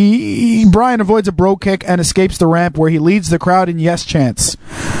 Bryan avoids a bro kick and escapes the ramp where he leads the crowd in yes chants.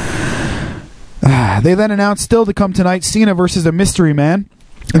 They then announce still to come tonight, Cena versus the Mystery Man.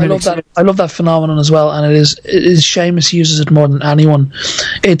 I love that phenomenon as well, and it is Sheamus uses it more than anyone.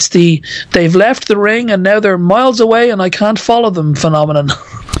 It's they've left the ring and now they're miles away and I can't follow them phenomenon.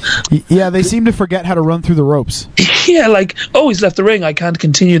 Yeah, they seem to forget how to run through the ropes. Yeah, like, oh, he's left the ring, I can't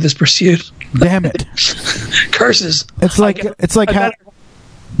continue this pursuit. Damn it. Curses. I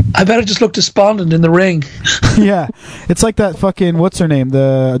better just look despondent in the ring. Yeah, it's like that fucking, what's her name,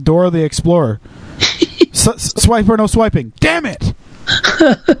 the Dora the Explorer. Swipe or no swiping. Damn it.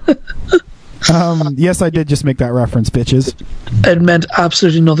 Yes, I did just make that reference, bitches. It meant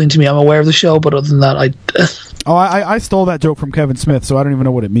absolutely nothing to me. I'm aware of the show, but other than that, I stole that joke from Kevin Smith, so I don't even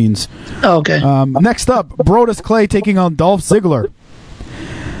know what it means. Oh, okay. Next up, Brodus Clay taking on Dolph Ziggler.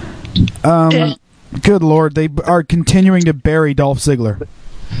 Good Lord, they are continuing to bury Dolph Ziggler.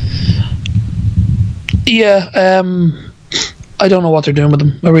 Yeah, I don't know what they're doing with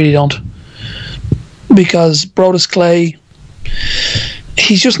him. I really don't. Because Brodus Clay,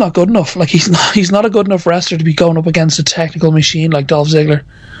 he's just not good enough. Like he's not a good enough wrestler to be going up against a technical machine like Dolph Ziggler.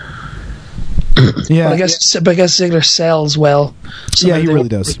 Yeah, but I guess Ziggler sells well. So yeah, he really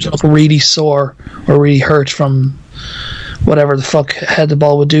does. Look really sore or really hurt from whatever the fuck head the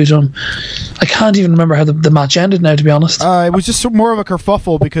ball would do to him. I can't even remember how the match ended now, to be honest. It was just more of a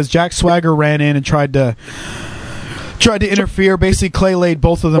kerfuffle because Jack Swagger ran in and tried to interfere. Basically, Clay laid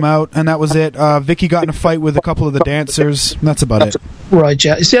both of them out, and that was it. Vicky got in a fight with a couple of the dancers, and that's about it. Right,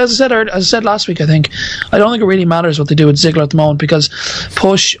 yeah. See, as I said last week, I think I don't think it really matters what they do with Ziggler at the moment because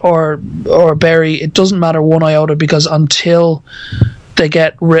Push or Barry, it doesn't matter one iota because until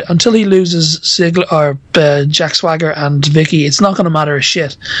he loses Ziggler or Jack Swagger and Vicky, it's not going to matter a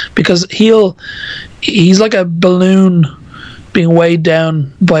shit because he's like a balloon being weighed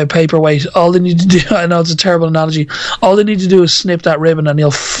down by a paperweight. All they need to do, I know it's a terrible analogy, all they need to do is snip that ribbon and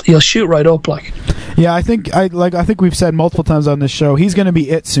he'll shoot right up. Like, yeah, I think we've said multiple times on this show, he's going to be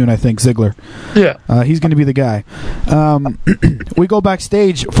it soon. I think Ziggler. Yeah, he's going to be the guy. We go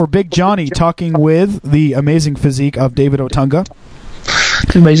backstage for Big Johnny talking with the amazing physique of David Otunga.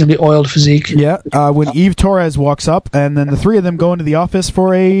 Amazingly oiled physique. Yeah, when Eve Torres walks up, and then the three of them go into the office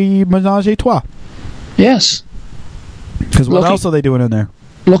for a menage a trois. Yes. Because what else are they doing in there?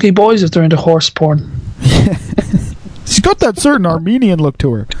 Lucky boys if they're into horse porn. She's got that certain Armenian look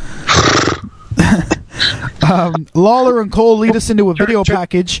to her. Lawler and Cole lead us into a video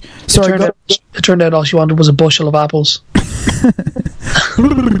package. It turned out all she wanted was a bushel of apples.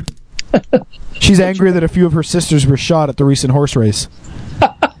 She's angry that a few of her sisters were shot at the recent horse race.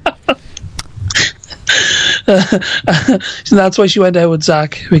 So that's why she went out with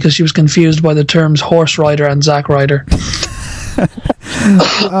Zach, because she was confused by the terms horse rider and Zack Ryder.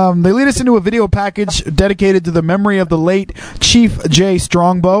 They lead us into a video package dedicated to the memory of the late Chief Jay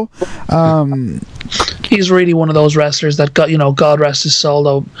Strongbow. He's really one of those wrestlers that got, God rest his soul.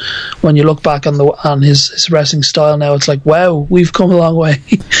 Though, when you look back on his wrestling style now, it's like, wow, we've come a long way.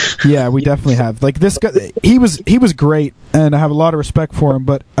 Yeah, we definitely have. Like this guy, he was great, and I have a lot of respect for him.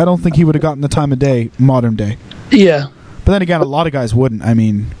 But I don't think he would have gotten the time of day modern day. Yeah. But then again, a lot of guys wouldn't. I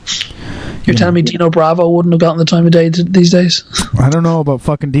mean, you're telling me Dino Bravo wouldn't have gotten the time of day these days? I don't know about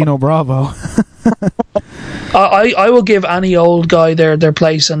fucking Dino Bravo. I will give any old guy their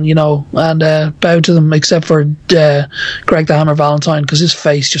place and bow to them, except for Greg the Hammer Valentine, because his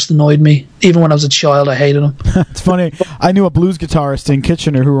face just annoyed me. Even when I was a child, I hated him. It's funny. I knew a blues guitarist in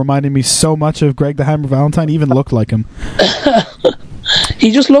Kitchener who reminded me so much of Greg the Hammer Valentine. He even looked like him.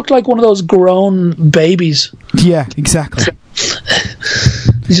 He just looked like one of those grown babies. Yeah, exactly.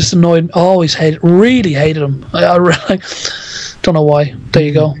 He just annoyed. Always really hated him. I really don't know why. There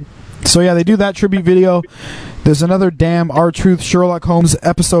you go. So yeah, they do that tribute video. There's another damn R-Truth Sherlock Holmes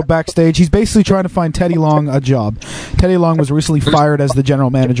episode backstage. He's basically trying to find Teddy Long a job. Teddy Long was recently fired as the general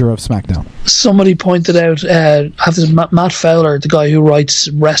manager of SmackDown. Somebody pointed out, Matt Fowler, the guy who writes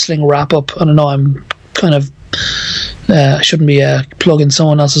Wrestling Wrap-Up. I don't know, I'm kind of... I shouldn't be plugging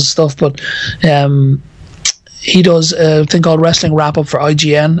someone else's stuff, but he does a thing called Wrestling Wrap Up for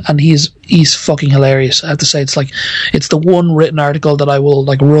IGN, and he's fucking hilarious. I have to say, it's the one written article that I will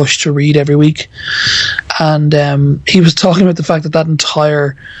rush to read every week. And he was talking about the fact that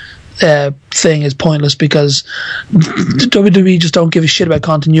entire thing is pointless because WWE just don't give a shit about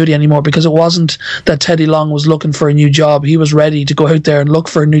continuity anymore, because it wasn't that Teddy Long was looking for a new job. He was ready to go out there and look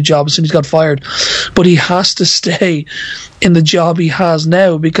for a new job as soon as he got fired, but he has to stay in the job he has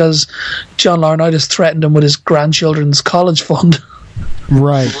now because John Laurinaitis threatened him with his grandchildren's college fund.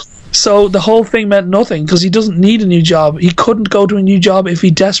 Right. So the whole thing meant nothing because he doesn't need a new job. He couldn't go to a new job if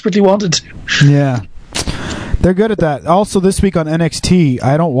he desperately wanted to. Yeah. They're good at that. Also, this week on NXT,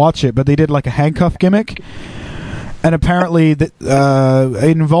 I don't watch it, but they did a handcuff gimmick. And apparently, it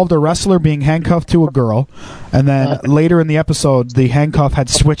involved a wrestler being handcuffed to a girl. And then later in the episode, the handcuff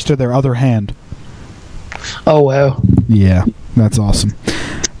had switched to their other hand. Oh, wow. Yeah, that's awesome.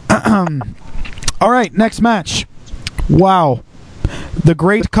 All right, next match. Wow. The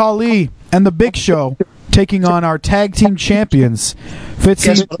Great Khali and the Big Show taking on our tag team champions.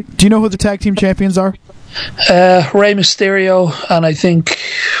 Fitzy, do you know who the tag team champions are? Rey Mysterio and I think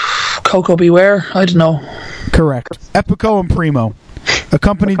Coco Beware. I don't know. Correct. Epico and Primo,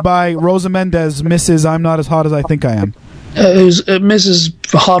 accompanied by Rosa Mendez, Mrs. I'm Not As Hot As I Think I Am. Who's Mrs.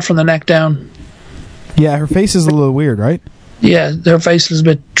 Hot from the neck down. Yeah, her face is a little weird, right? Yeah, her face is a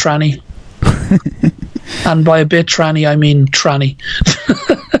bit tranny. And by a bit tranny, I mean tranny.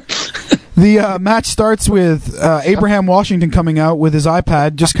 The match starts with Abraham Washington coming out with his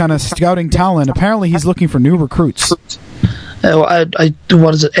iPad, just kind of scouting talent. Apparently, he's looking for new recruits.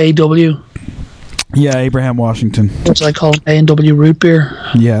 What is it? AW? Yeah, Abraham Washington. What's I call A&W root beer?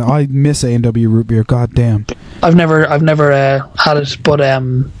 Yeah, I miss A&W root beer. God damn. I've never had it, but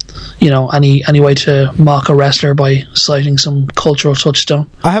any way to mock a wrestler by citing some cultural touchstone.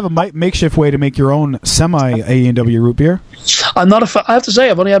 I have a makeshift way to make your own semi A&W root beer. I'm not a fan. I have to say,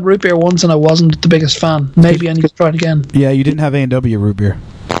 I've only had root beer once, and I wasn't the biggest fan. Maybe I need to try it again. Yeah, you didn't have A&W root beer.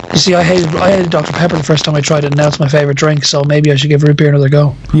 You see, I hated Dr. Pepper the first time I tried it, and now it's my favourite drink, so maybe I should give root beer another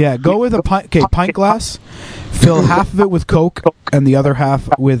go. Yeah, go with a pint glass, fill half of it with Coke, and the other half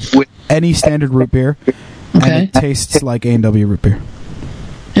with any standard root beer, and it tastes like A&W root beer.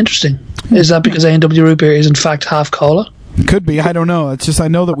 Interesting. Is that because A&W root beer is in fact half cola? Could be, I don't know. It's just I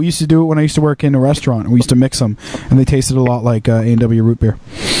know that we used to do it when I used to work in a restaurant, and we used to mix them, and they tasted a lot like A&W root beer.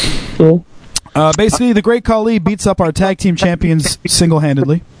 Cool. Basically, the Great Khali beats up our tag team champions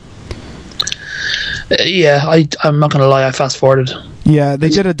single-handedly. I'm not going to lie, I fast-forwarded. Yeah, they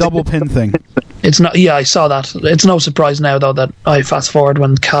did a double pin thing. It's not. Yeah, I saw that. It's no surprise now, though, that I fast-forward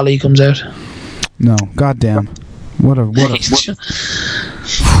when Khali comes out. No, goddamn. What a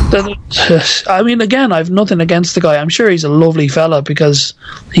I mean, again, I've nothing against the guy. I'm sure he's a lovely fella because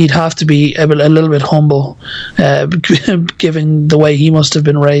he'd have to be a little bit humble, given the way he must have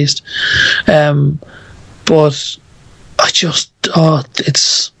been raised. But I just,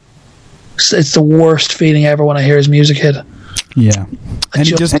 it's the worst feeling ever when I hear his music hit. Yeah, and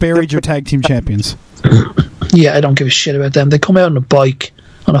he just buried your tag team champions. Yeah, I don't give a shit about them. They come out on a bike.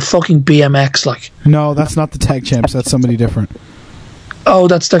 On a fucking BMX, like. No, that's not the tag champs. That's somebody different. Oh,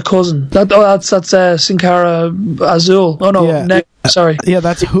 that's their cousin. That's Sin Cara Azul. Oh no, yeah. Sorry. Yeah,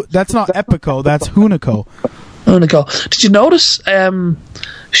 that's not Epico. That's Hunico. Hunico. Did you notice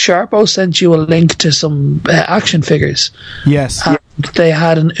Sharpo sent you a link to some action figures. Yes. And they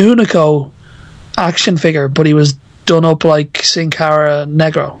had an Unico action figure, but he was done up like Sin Cara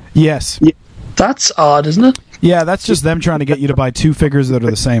Negro. Yes. That's odd, isn't it? Yeah, that's just them trying to get you to buy two figures that are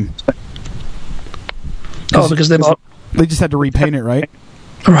the same. Oh, because they just had to repaint it, right?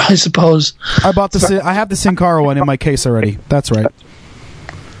 I suppose. I have the Sin Cara one in my case already. That's right.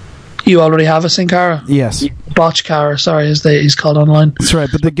 You already have a Sin Cara? Yes. Botch Cara, sorry, as he's called online. That's right,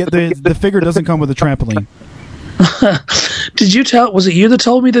 but the figure doesn't come with a trampoline. Did you tell? Was it you that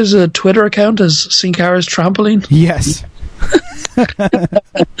told me there's a Twitter account as Sin Cara's trampoline? Yes.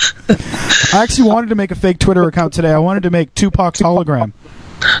 I actually wanted to make a fake Twitter account today. I wanted to make Tupac's hologram.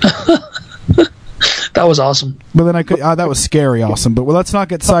 That was awesome. But then that was scary awesome. But let's not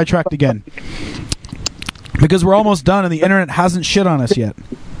get sidetracked again. Because we're almost done and the internet hasn't shit on us yet.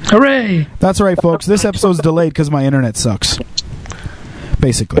 Hooray! That's right, folks. This episode's delayed because my internet sucks.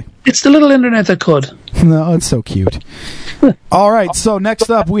 Basically. It's the little internet that could. No, it's so cute. All right, so next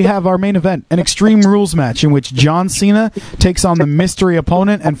up we have our main event, an Extreme Rules match in which John Cena takes on the mystery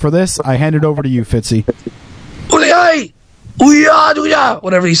opponent, and for this, I hand it over to you, Fitzy.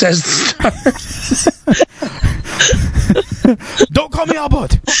 Whatever he says. Don't call me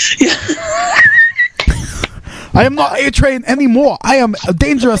Albert. Yeah. I am not A-Train anymore. I am a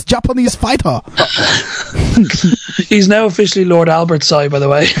dangerous Japanese fighter. He's now officially Lord Albert Sai, by the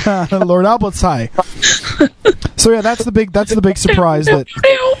way. Lord Albert Sai. So yeah, that's the big surprise that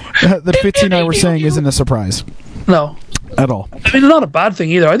Fitzy and I were saying isn't a surprise. No. At all. I mean, not a bad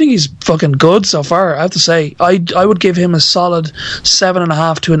thing either. I think he's fucking good so far, I have to say. I would give him a solid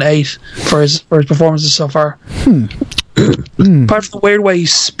 7.5 to an 8 for his performances so far. Apart from the weird way he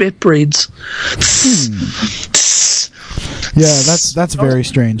spit breathes. Yeah, that's very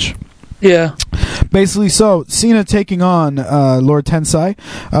strange. Yeah. Basically, so Cena taking on Lord Tensai.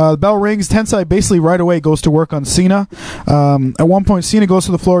 Bell rings. Tensai basically right away goes to work on Cena. At one point, Cena goes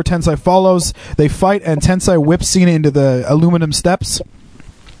to the floor. Tensai follows. They fight, and Tensai whips Cena into the aluminum steps.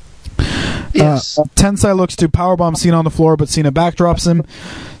 Yes. Tensai looks to powerbomb Cena on the floor, but Cena backdrops him.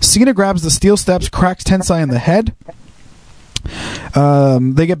 Cena grabs the steel steps, cracks Tensai in the head.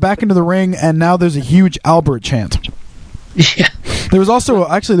 They get back into the ring, and now there's a huge Albert chant. Yeah. There was also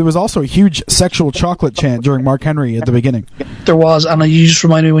a huge sexual chocolate chant during Mark Henry at the beginning. There was, and you just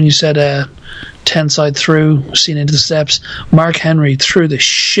reminded me when you said Tensai threw Cena into the steps. Mark Henry threw the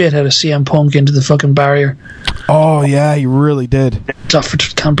shit out of CM Punk into the fucking barrier. Oh yeah, he really did.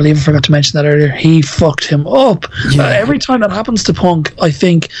 Can't believe I forgot to mention that earlier. He fucked him up. Yeah. Every time that happens to Punk, I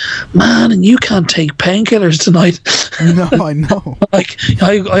think, man, and you can't take painkillers tonight. No, I know. Like,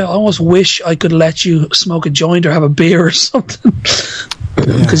 I almost wish I could let you smoke a joint or have a beer or something.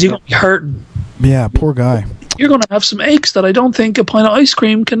 Because you're going to be hurting. Yeah, poor guy. You're going to have some aches that I don't think a pint of ice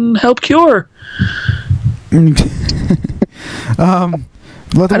cream can help cure.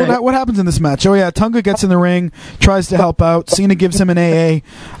 What happens in this match? Oh yeah, Tunga gets in the ring, tries to help out. Cena gives him an AA.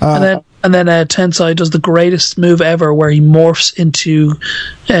 And then Tensai does the greatest move ever, where he morphs into,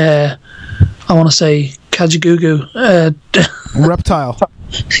 I want to say Kajagoogoo. Reptile.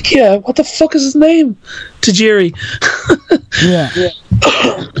 Yeah, what the fuck is his name? Tajiri. Yeah.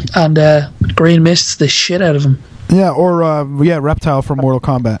 And Green mists the shit out of him. Yeah, or Reptile from Mortal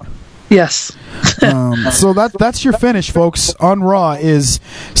Kombat. Yes. So that's your finish, folks. On Raw is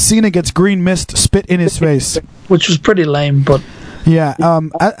Cena gets green mist spit in his face, which was pretty lame, but yeah.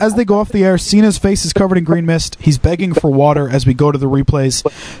 As they go off the air, Cena's face is covered in green mist. He's begging for water as we go to the replays.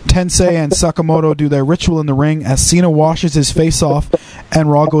 Tensei and Sakamoto do their ritual in the ring as Cena washes his face off,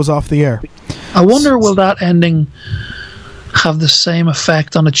 and Raw goes off the air. I wonder, will that ending have the same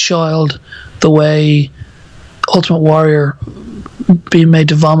effect on a child the way Ultimate Warrior being made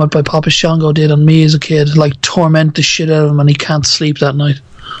to vomit by Papa Shango did on me as a kid, like torment the shit out of him and he can't sleep that night?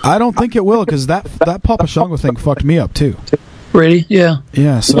 I don't think it will, because that Papa Shango thing fucked me up too. Really? Yeah.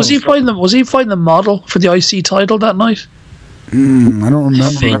 Yeah. So was he fighting the model for the IC title that night? I don't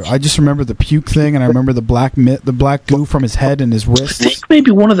remember. I just remember the puke thing, and I remember the black goo from his head and his wrists. I think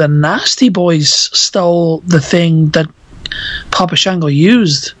maybe one of the Nasty Boys stole the thing that Papa Shango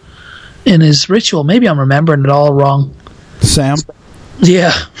used in his ritual. Maybe I'm remembering it all wrong. Sam?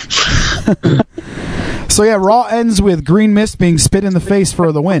 Yeah. So yeah, Raw ends with green mist being spit in the face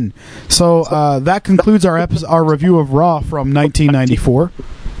for the win. So that concludes our review of Raw from 1994.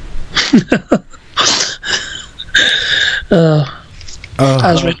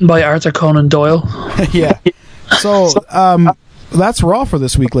 As written by Arthur Conan Doyle. Yeah. So that's Raw for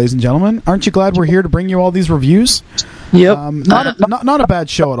this week, ladies and gentlemen. Aren't you glad we're here to bring you all these reviews? Yep. Not a bad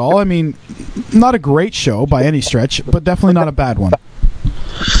show at all. I mean, not a great show by any stretch, but definitely not a bad one.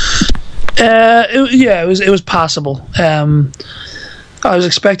 It was passable. I was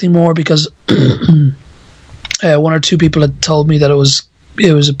expecting more because one or two people had told me that it was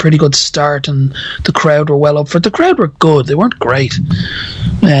a pretty good start and the crowd were well up for it. The crowd were good. They weren't great.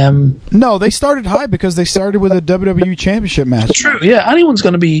 No, they started high because they started with a WWE Championship match. True, yeah. Anyone's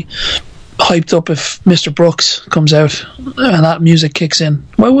going to be hyped up if Mr. Brooks comes out and that music kicks in.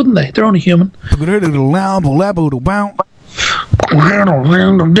 Why wouldn't they? They're only human. Look in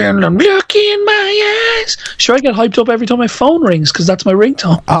my eyes. Sure, I get hyped up every time my phone rings because that's my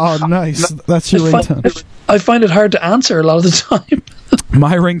ringtone. Oh, nice. That's your ringtone. I find it hard to answer a lot of the time.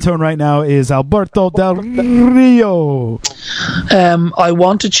 My ringtone right now is Alberto Del Rio. I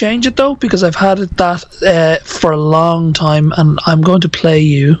want to change it though because I've had it that for a long time, and I'm going to play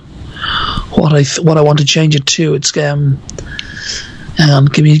you what I want to change it to. It's hang on,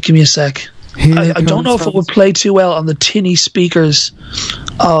 give me a sec. I don't know if it would play too well on the tinny speakers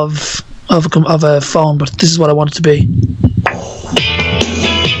of a phone, but this is what I want it to be.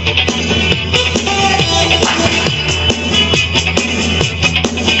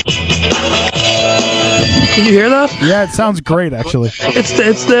 Can you hear that? Yeah, it sounds great, actually.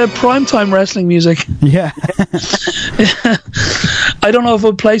 It's the primetime wrestling music. Yeah. I don't know if it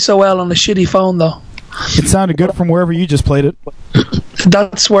would play so well on a shitty phone, though. It sounded good from wherever you just played it.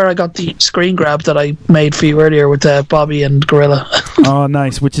 That's where I got the screen grab that I made for you earlier with Bobby and Gorilla. Oh,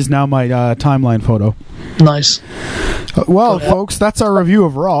 nice. Which is now my timeline photo. Nice. Well, folks, that's our review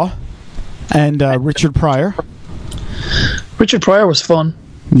of Raw and Richard Pryor. Richard Pryor was fun.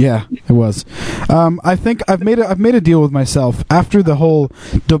 Yeah, it was. I think I've made a deal with myself after the whole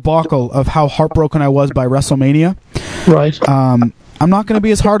debacle of how heartbroken I was by WrestleMania. Right. I'm not going to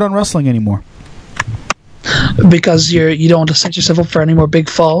be as hard on wrestling anymore. Because you don't want to set yourself up for any more big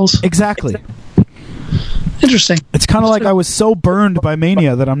falls. Exactly. Interesting. It's kind of like I was so burned by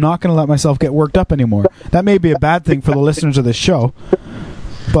Mania that I'm not going to let myself get worked up anymore. That may be a bad thing for the listeners of this show,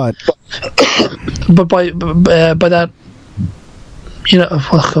 but by that, you know,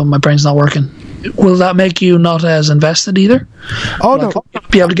 oh, my brain's not working. Will that make you not as invested either? Oh, no.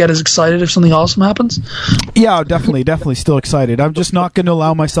 Be able to get as excited if something awesome happens? Yeah, definitely still excited. I'm just not going to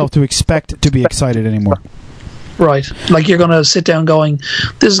allow myself to expect to be excited anymore. Right. Like you're going to sit down going,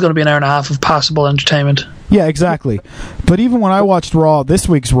 this is going to be an hour and a half of passable entertainment. Yeah, exactly. But even when I watched Raw, this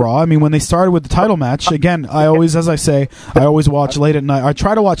week's Raw, I mean, when they started with the title match, again, I always watch late at night. I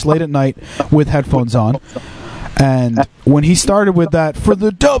try to watch late at night with headphones on. And when he started with that, for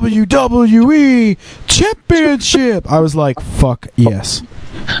the WWE Championship, I was like, fuck yes.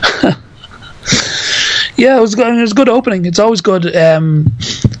 Yeah, it was a good opening. It's always good.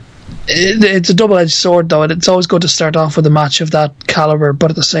 It's a double-edged sword, though. It's always good to start off with a match of that caliber,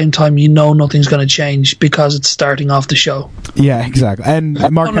 but at the same time, you know nothing's going to change because it's starting off the show. Yeah, exactly. And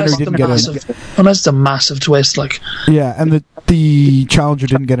Mark Henry didn't get in. Unless it's a massive twist, like. Yeah, and the challenger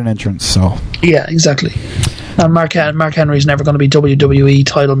didn't get an entrance, so. Yeah, exactly. And Mark Henry's never going to be WWE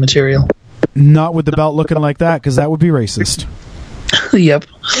title material. Not with the belt looking like that, because that would be racist. Yep.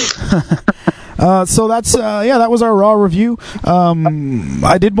 So that's that was our Raw review.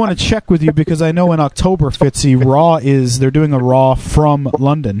 I did want to check with you because I know in October, Fitzy, they're doing a Raw from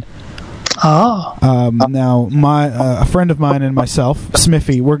London. Now a friend of mine and myself,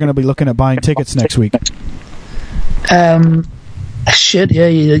 Smithy, we're going to be looking at buying tickets next week. Shit, yeah,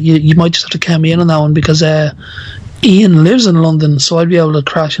 you might just have to count me in on that one because Ian lives in London, so I'd be able to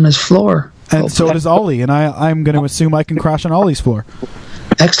crash on his floor. And hopefully. So does Ollie, and I'm going to assume I can crash on Ollie's floor.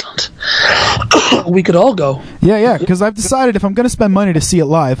 Excellent. We could all go. Yeah, because I've decided if I'm going to spend money to see it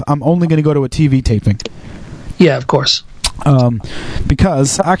live, I'm only going to go to a TV taping. Yeah, of course.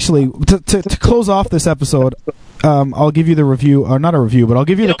 Because, actually, to close off this episode, I'll give you the review, or not a review, but I'll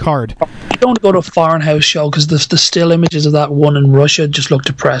give you the card. You don't want to go to a foreign house show because the still images of that one in Russia just look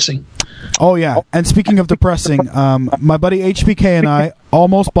depressing. Oh, yeah. And speaking of depressing, my buddy HBK and I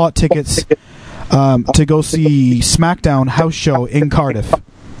almost bought tickets to go see SmackDown house show in Cardiff.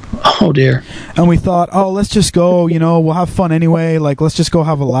 Oh, dear. And we thought, let's just go, we'll have fun anyway, let's just go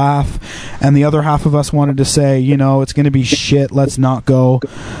have a laugh. And the other half of us wanted to say, it's going to be shit, let's not go.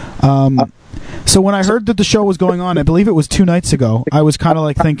 So when I heard that the show was going on, I believe it was 2 nights ago, I was kind of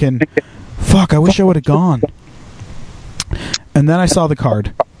like thinking, fuck, I wish I would have gone. And then I saw the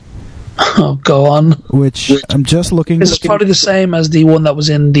card. Oh, go on. Which I'm just looking. This is probably the same as the one that was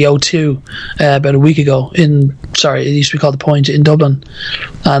in the O2 about a week ago. It used to be called The Point in Dublin,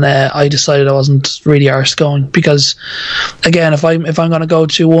 and I decided I wasn't really arsed going because, again, if I'm going to go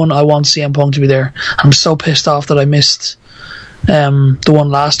to one, I want CM Punk to be there. I'm so pissed off that I missed the one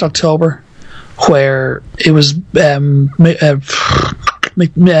last October where it was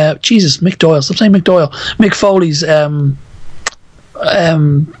Mick Doyle. Stop saying Mick Doyle. Mick Foley's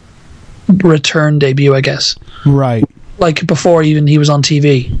return debut, I guess. Right. Like before even he was on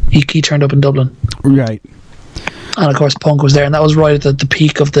TV, he turned up in Dublin. Right. And of course Punk was there, and that was right at the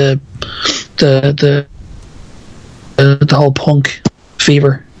peak of the whole Punk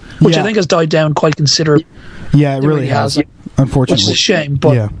fever, which I think has died down quite considerably. Yeah, it really has. Unfortunately, which is a shame.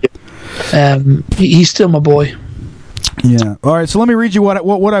 But yeah. He's still my boy. Yeah. All right. So let me read you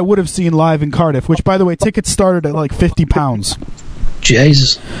what I would have seen live in Cardiff. Which, by the way, tickets started at like £50.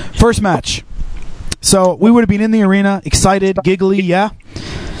 Jesus. First match. So we would have been in the arena, excited, giggly. Yeah.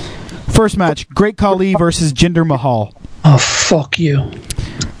 First match: Great Khali versus Jinder Mahal. Oh, fuck you.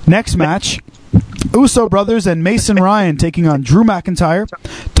 Next match: Uso Brothers and Mason Ryan taking on Drew McIntyre,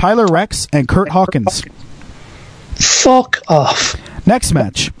 Tyler Rex, and Kurt Hawkins. Fuck off. Next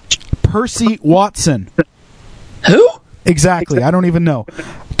match: Percy Watson. Who? Exactly. I don't even know.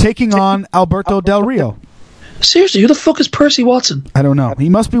 Taking on Alberto Del Rio. Seriously, who the fuck is Percy Watson? I don't know. He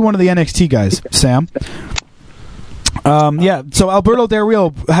must be one of the NXT guys, Sam. Yeah, so Alberto Del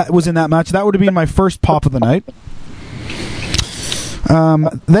Rio was in that match. That would have been my first pop of the night.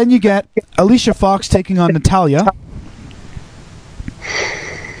 Then you get Alicia Fox taking on Natalya.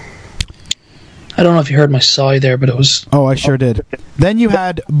 I don't know if you heard my sigh there, but it was... Oh, I sure did. Then you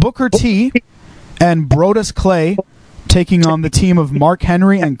had Booker T and Brodus Clay taking on the team of Mark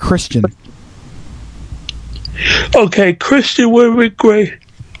Henry and Christian. Okay, Christian would have been great.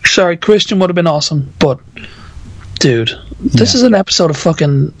 Sorry, Christian would have been awesome, but... Dude, this is an episode of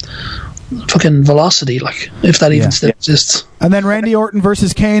fucking Velocity, like, if that even still exists. And then Randy Orton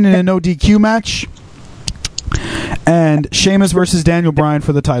versus Kane in a no DQ match. And Sheamus versus Daniel Bryan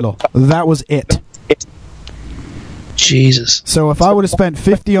for the title. That was it. Jesus. So if I would have spent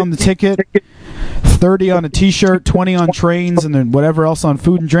 $50 on the ticket, $30 on a t-shirt, $20 on trains, and then whatever else on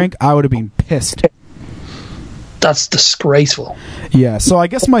food and drink, I would have been pissed. That's disgraceful. Yeah, so I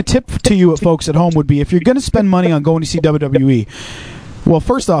guess my tip to you folks at home would be, if you're going to spend money on going to see WWE, well,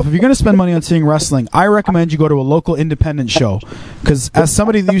 first off, if you're going to spend money on seeing wrestling, I recommend you go to a local independent show. Because as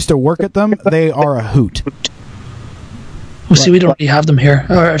somebody that used to work at them, they are a hoot. Well, see, we don't really have them here.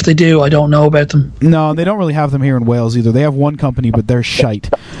 Or if they do, I don't know about them. No, they don't really have them here in Wales either. They have one company, but they're shite.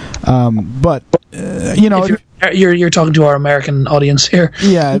 You know... You're talking to our American audience here.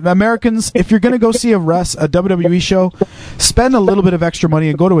 Yeah, Americans, if you're going to go see a WWE show, spend a little bit of extra money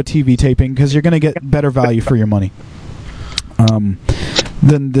and go to a TV taping, because you're going to get better value for your money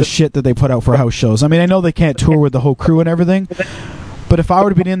than the shit that they put out for house shows. I mean, I know they can't tour with the whole crew and everything, but if I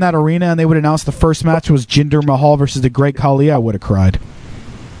would have been in that arena and they would announce the first match was Jinder Mahal versus the Great Khali, I would have cried.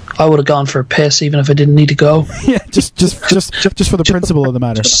 I would have gone for a piss even if I didn't need to go. Yeah, just for the principle of the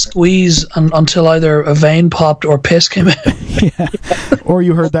matter. Just squeeze until either a vein popped or piss came out. Yeah. Or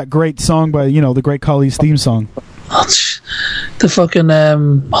you heard that great song by, the Great Khali's theme song. The fucking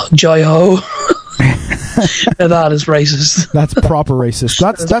Jai Ho. That is racist. That's proper racist.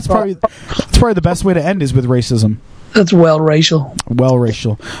 That's probably the best way to end is with racism. That's well racial.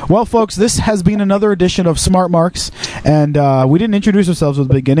 Well, folks, this has been another edition of Smart Marks, and we didn't introduce ourselves at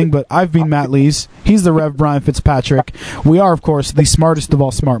the beginning, but I've been Matt Lees. He's the Rev Brian Fitzpatrick. We are, of course, the smartest of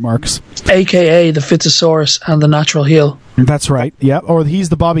all Smart Marks, a.k.a. the Fitzosaurus and the Natural Heel. That's right. Yeah, or he's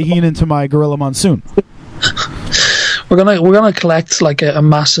the Bobby Heenan to my Gorilla Monsoon. We're gonna collect like a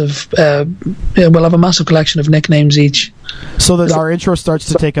massive. We'll have a massive collection of nicknames each, so that our intro starts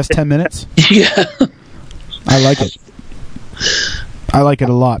to take us 10 minutes. Yeah. I like it. I like it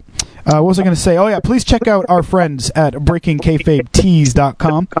a lot. What was I going to say? Oh, yeah, please check out our friends at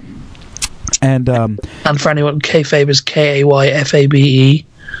BreakingKayfabeTees.com. And for anyone, kayfabe is Kayfabe,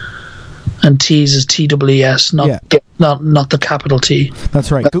 and tees is TWES, not the capital T.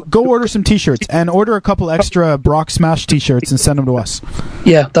 That's right. Go order some T-shirts, and order a couple extra Brock Smash T-shirts and send them to us.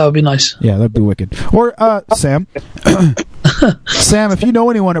 Yeah, that would be nice. Yeah, that'd be wicked. Or Sam. Sam, if you know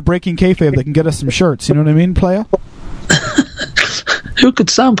anyone at Breaking Kayfabe that can get us some shirts, you know what I mean, playa? Who could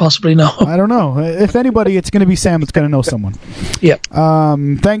Sam possibly know? I don't know. If anybody, it's going to be Sam that's going to know someone. Yeah.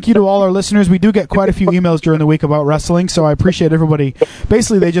 Thank you to all our listeners. We do get quite a few emails during the week about wrestling, so I appreciate everybody.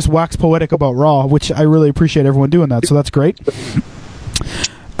 Basically, they just wax poetic about Raw, which I really appreciate everyone doing that, so that's great.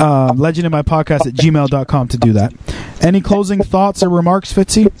 legendinmypodcast@gmail.com to do that. Any closing thoughts or remarks,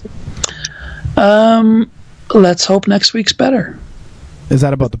 Fitzy? Let's hope next week's better. Is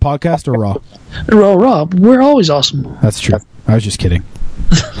that about the podcast or Raw? Raw. We're always awesome. That's true. I was just kidding.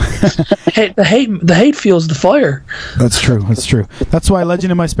 The hate fuels the fire. That's true. That's why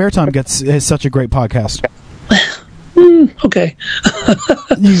Legend in My Spare Time is such a great podcast. Okay.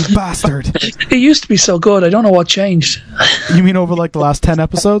 You bastard. It used to be so good. I don't know what changed. You mean over like the last 10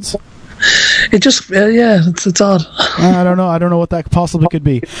 episodes? It just, it's odd. I don't know what that possibly could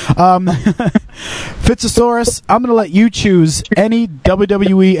be. Fitzosaurus, I'm going to let you choose any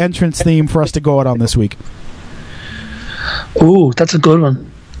WWE entrance theme for us to go out on this week. Ooh, that's a good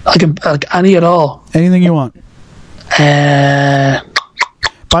one. I can, any at all. Anything you want.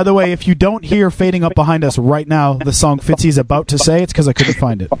 By the way, if you don't hear fading up behind us right now the song Fitzy's about to say, it's because I couldn't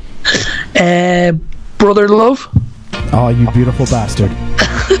find it. Brother Love? Oh, you beautiful bastard.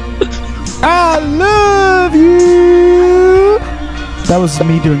 I love you! That was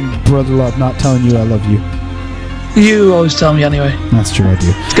me doing Brother Love, not telling you I love you. You always tell me anyway. That's true, I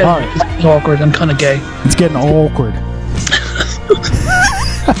do. It's getting awkward. I'm kind of gay. It's getting awkward.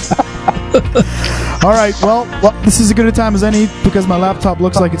 Alright, well, this is as good a time as any because my laptop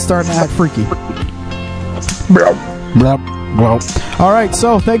looks like it's starting to act freaky. Alright,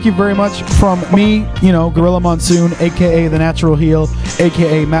 so thank you very much from me, Gorilla Monsoon, a.k.a. The Natural Heel,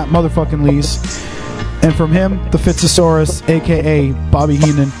 a.k.a. Matt motherfucking Lees, and from him, the Fitzosaurus, a.k.a. Bobby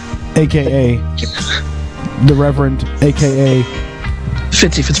Heenan, a.k.a. The Reverend, a.k.a.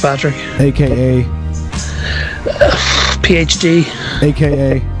 Fitzy Fitzpatrick, a.k.a. PhD,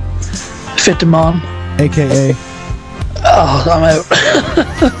 a.k.a. Fit Demon, a.k.a. Oh, I'm out.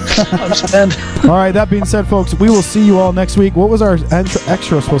 I'm spent. Alright, that being said, folks, we will see you all next week. What was our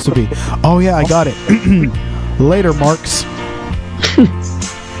extra supposed to be? Oh, yeah, I got it. Later, Marks.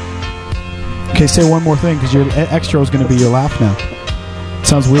 Okay, say one more thing, because your extra is going to be your laugh now.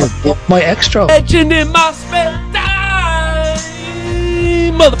 Sounds weird. My extra? Legend in my spare time,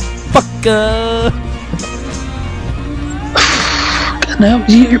 motherfucker. Now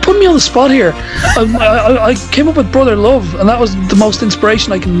you're putting me on the spot here. I came up with Brother Love, and that was the most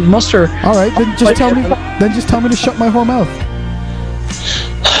inspiration I can muster. All right, then just tell me. Then just tell me to shut my whore mouth.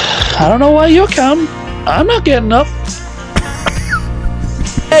 I don't know why you can. I'm not getting up.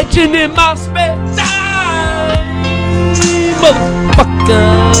 Legend in my spare time, motherfucker.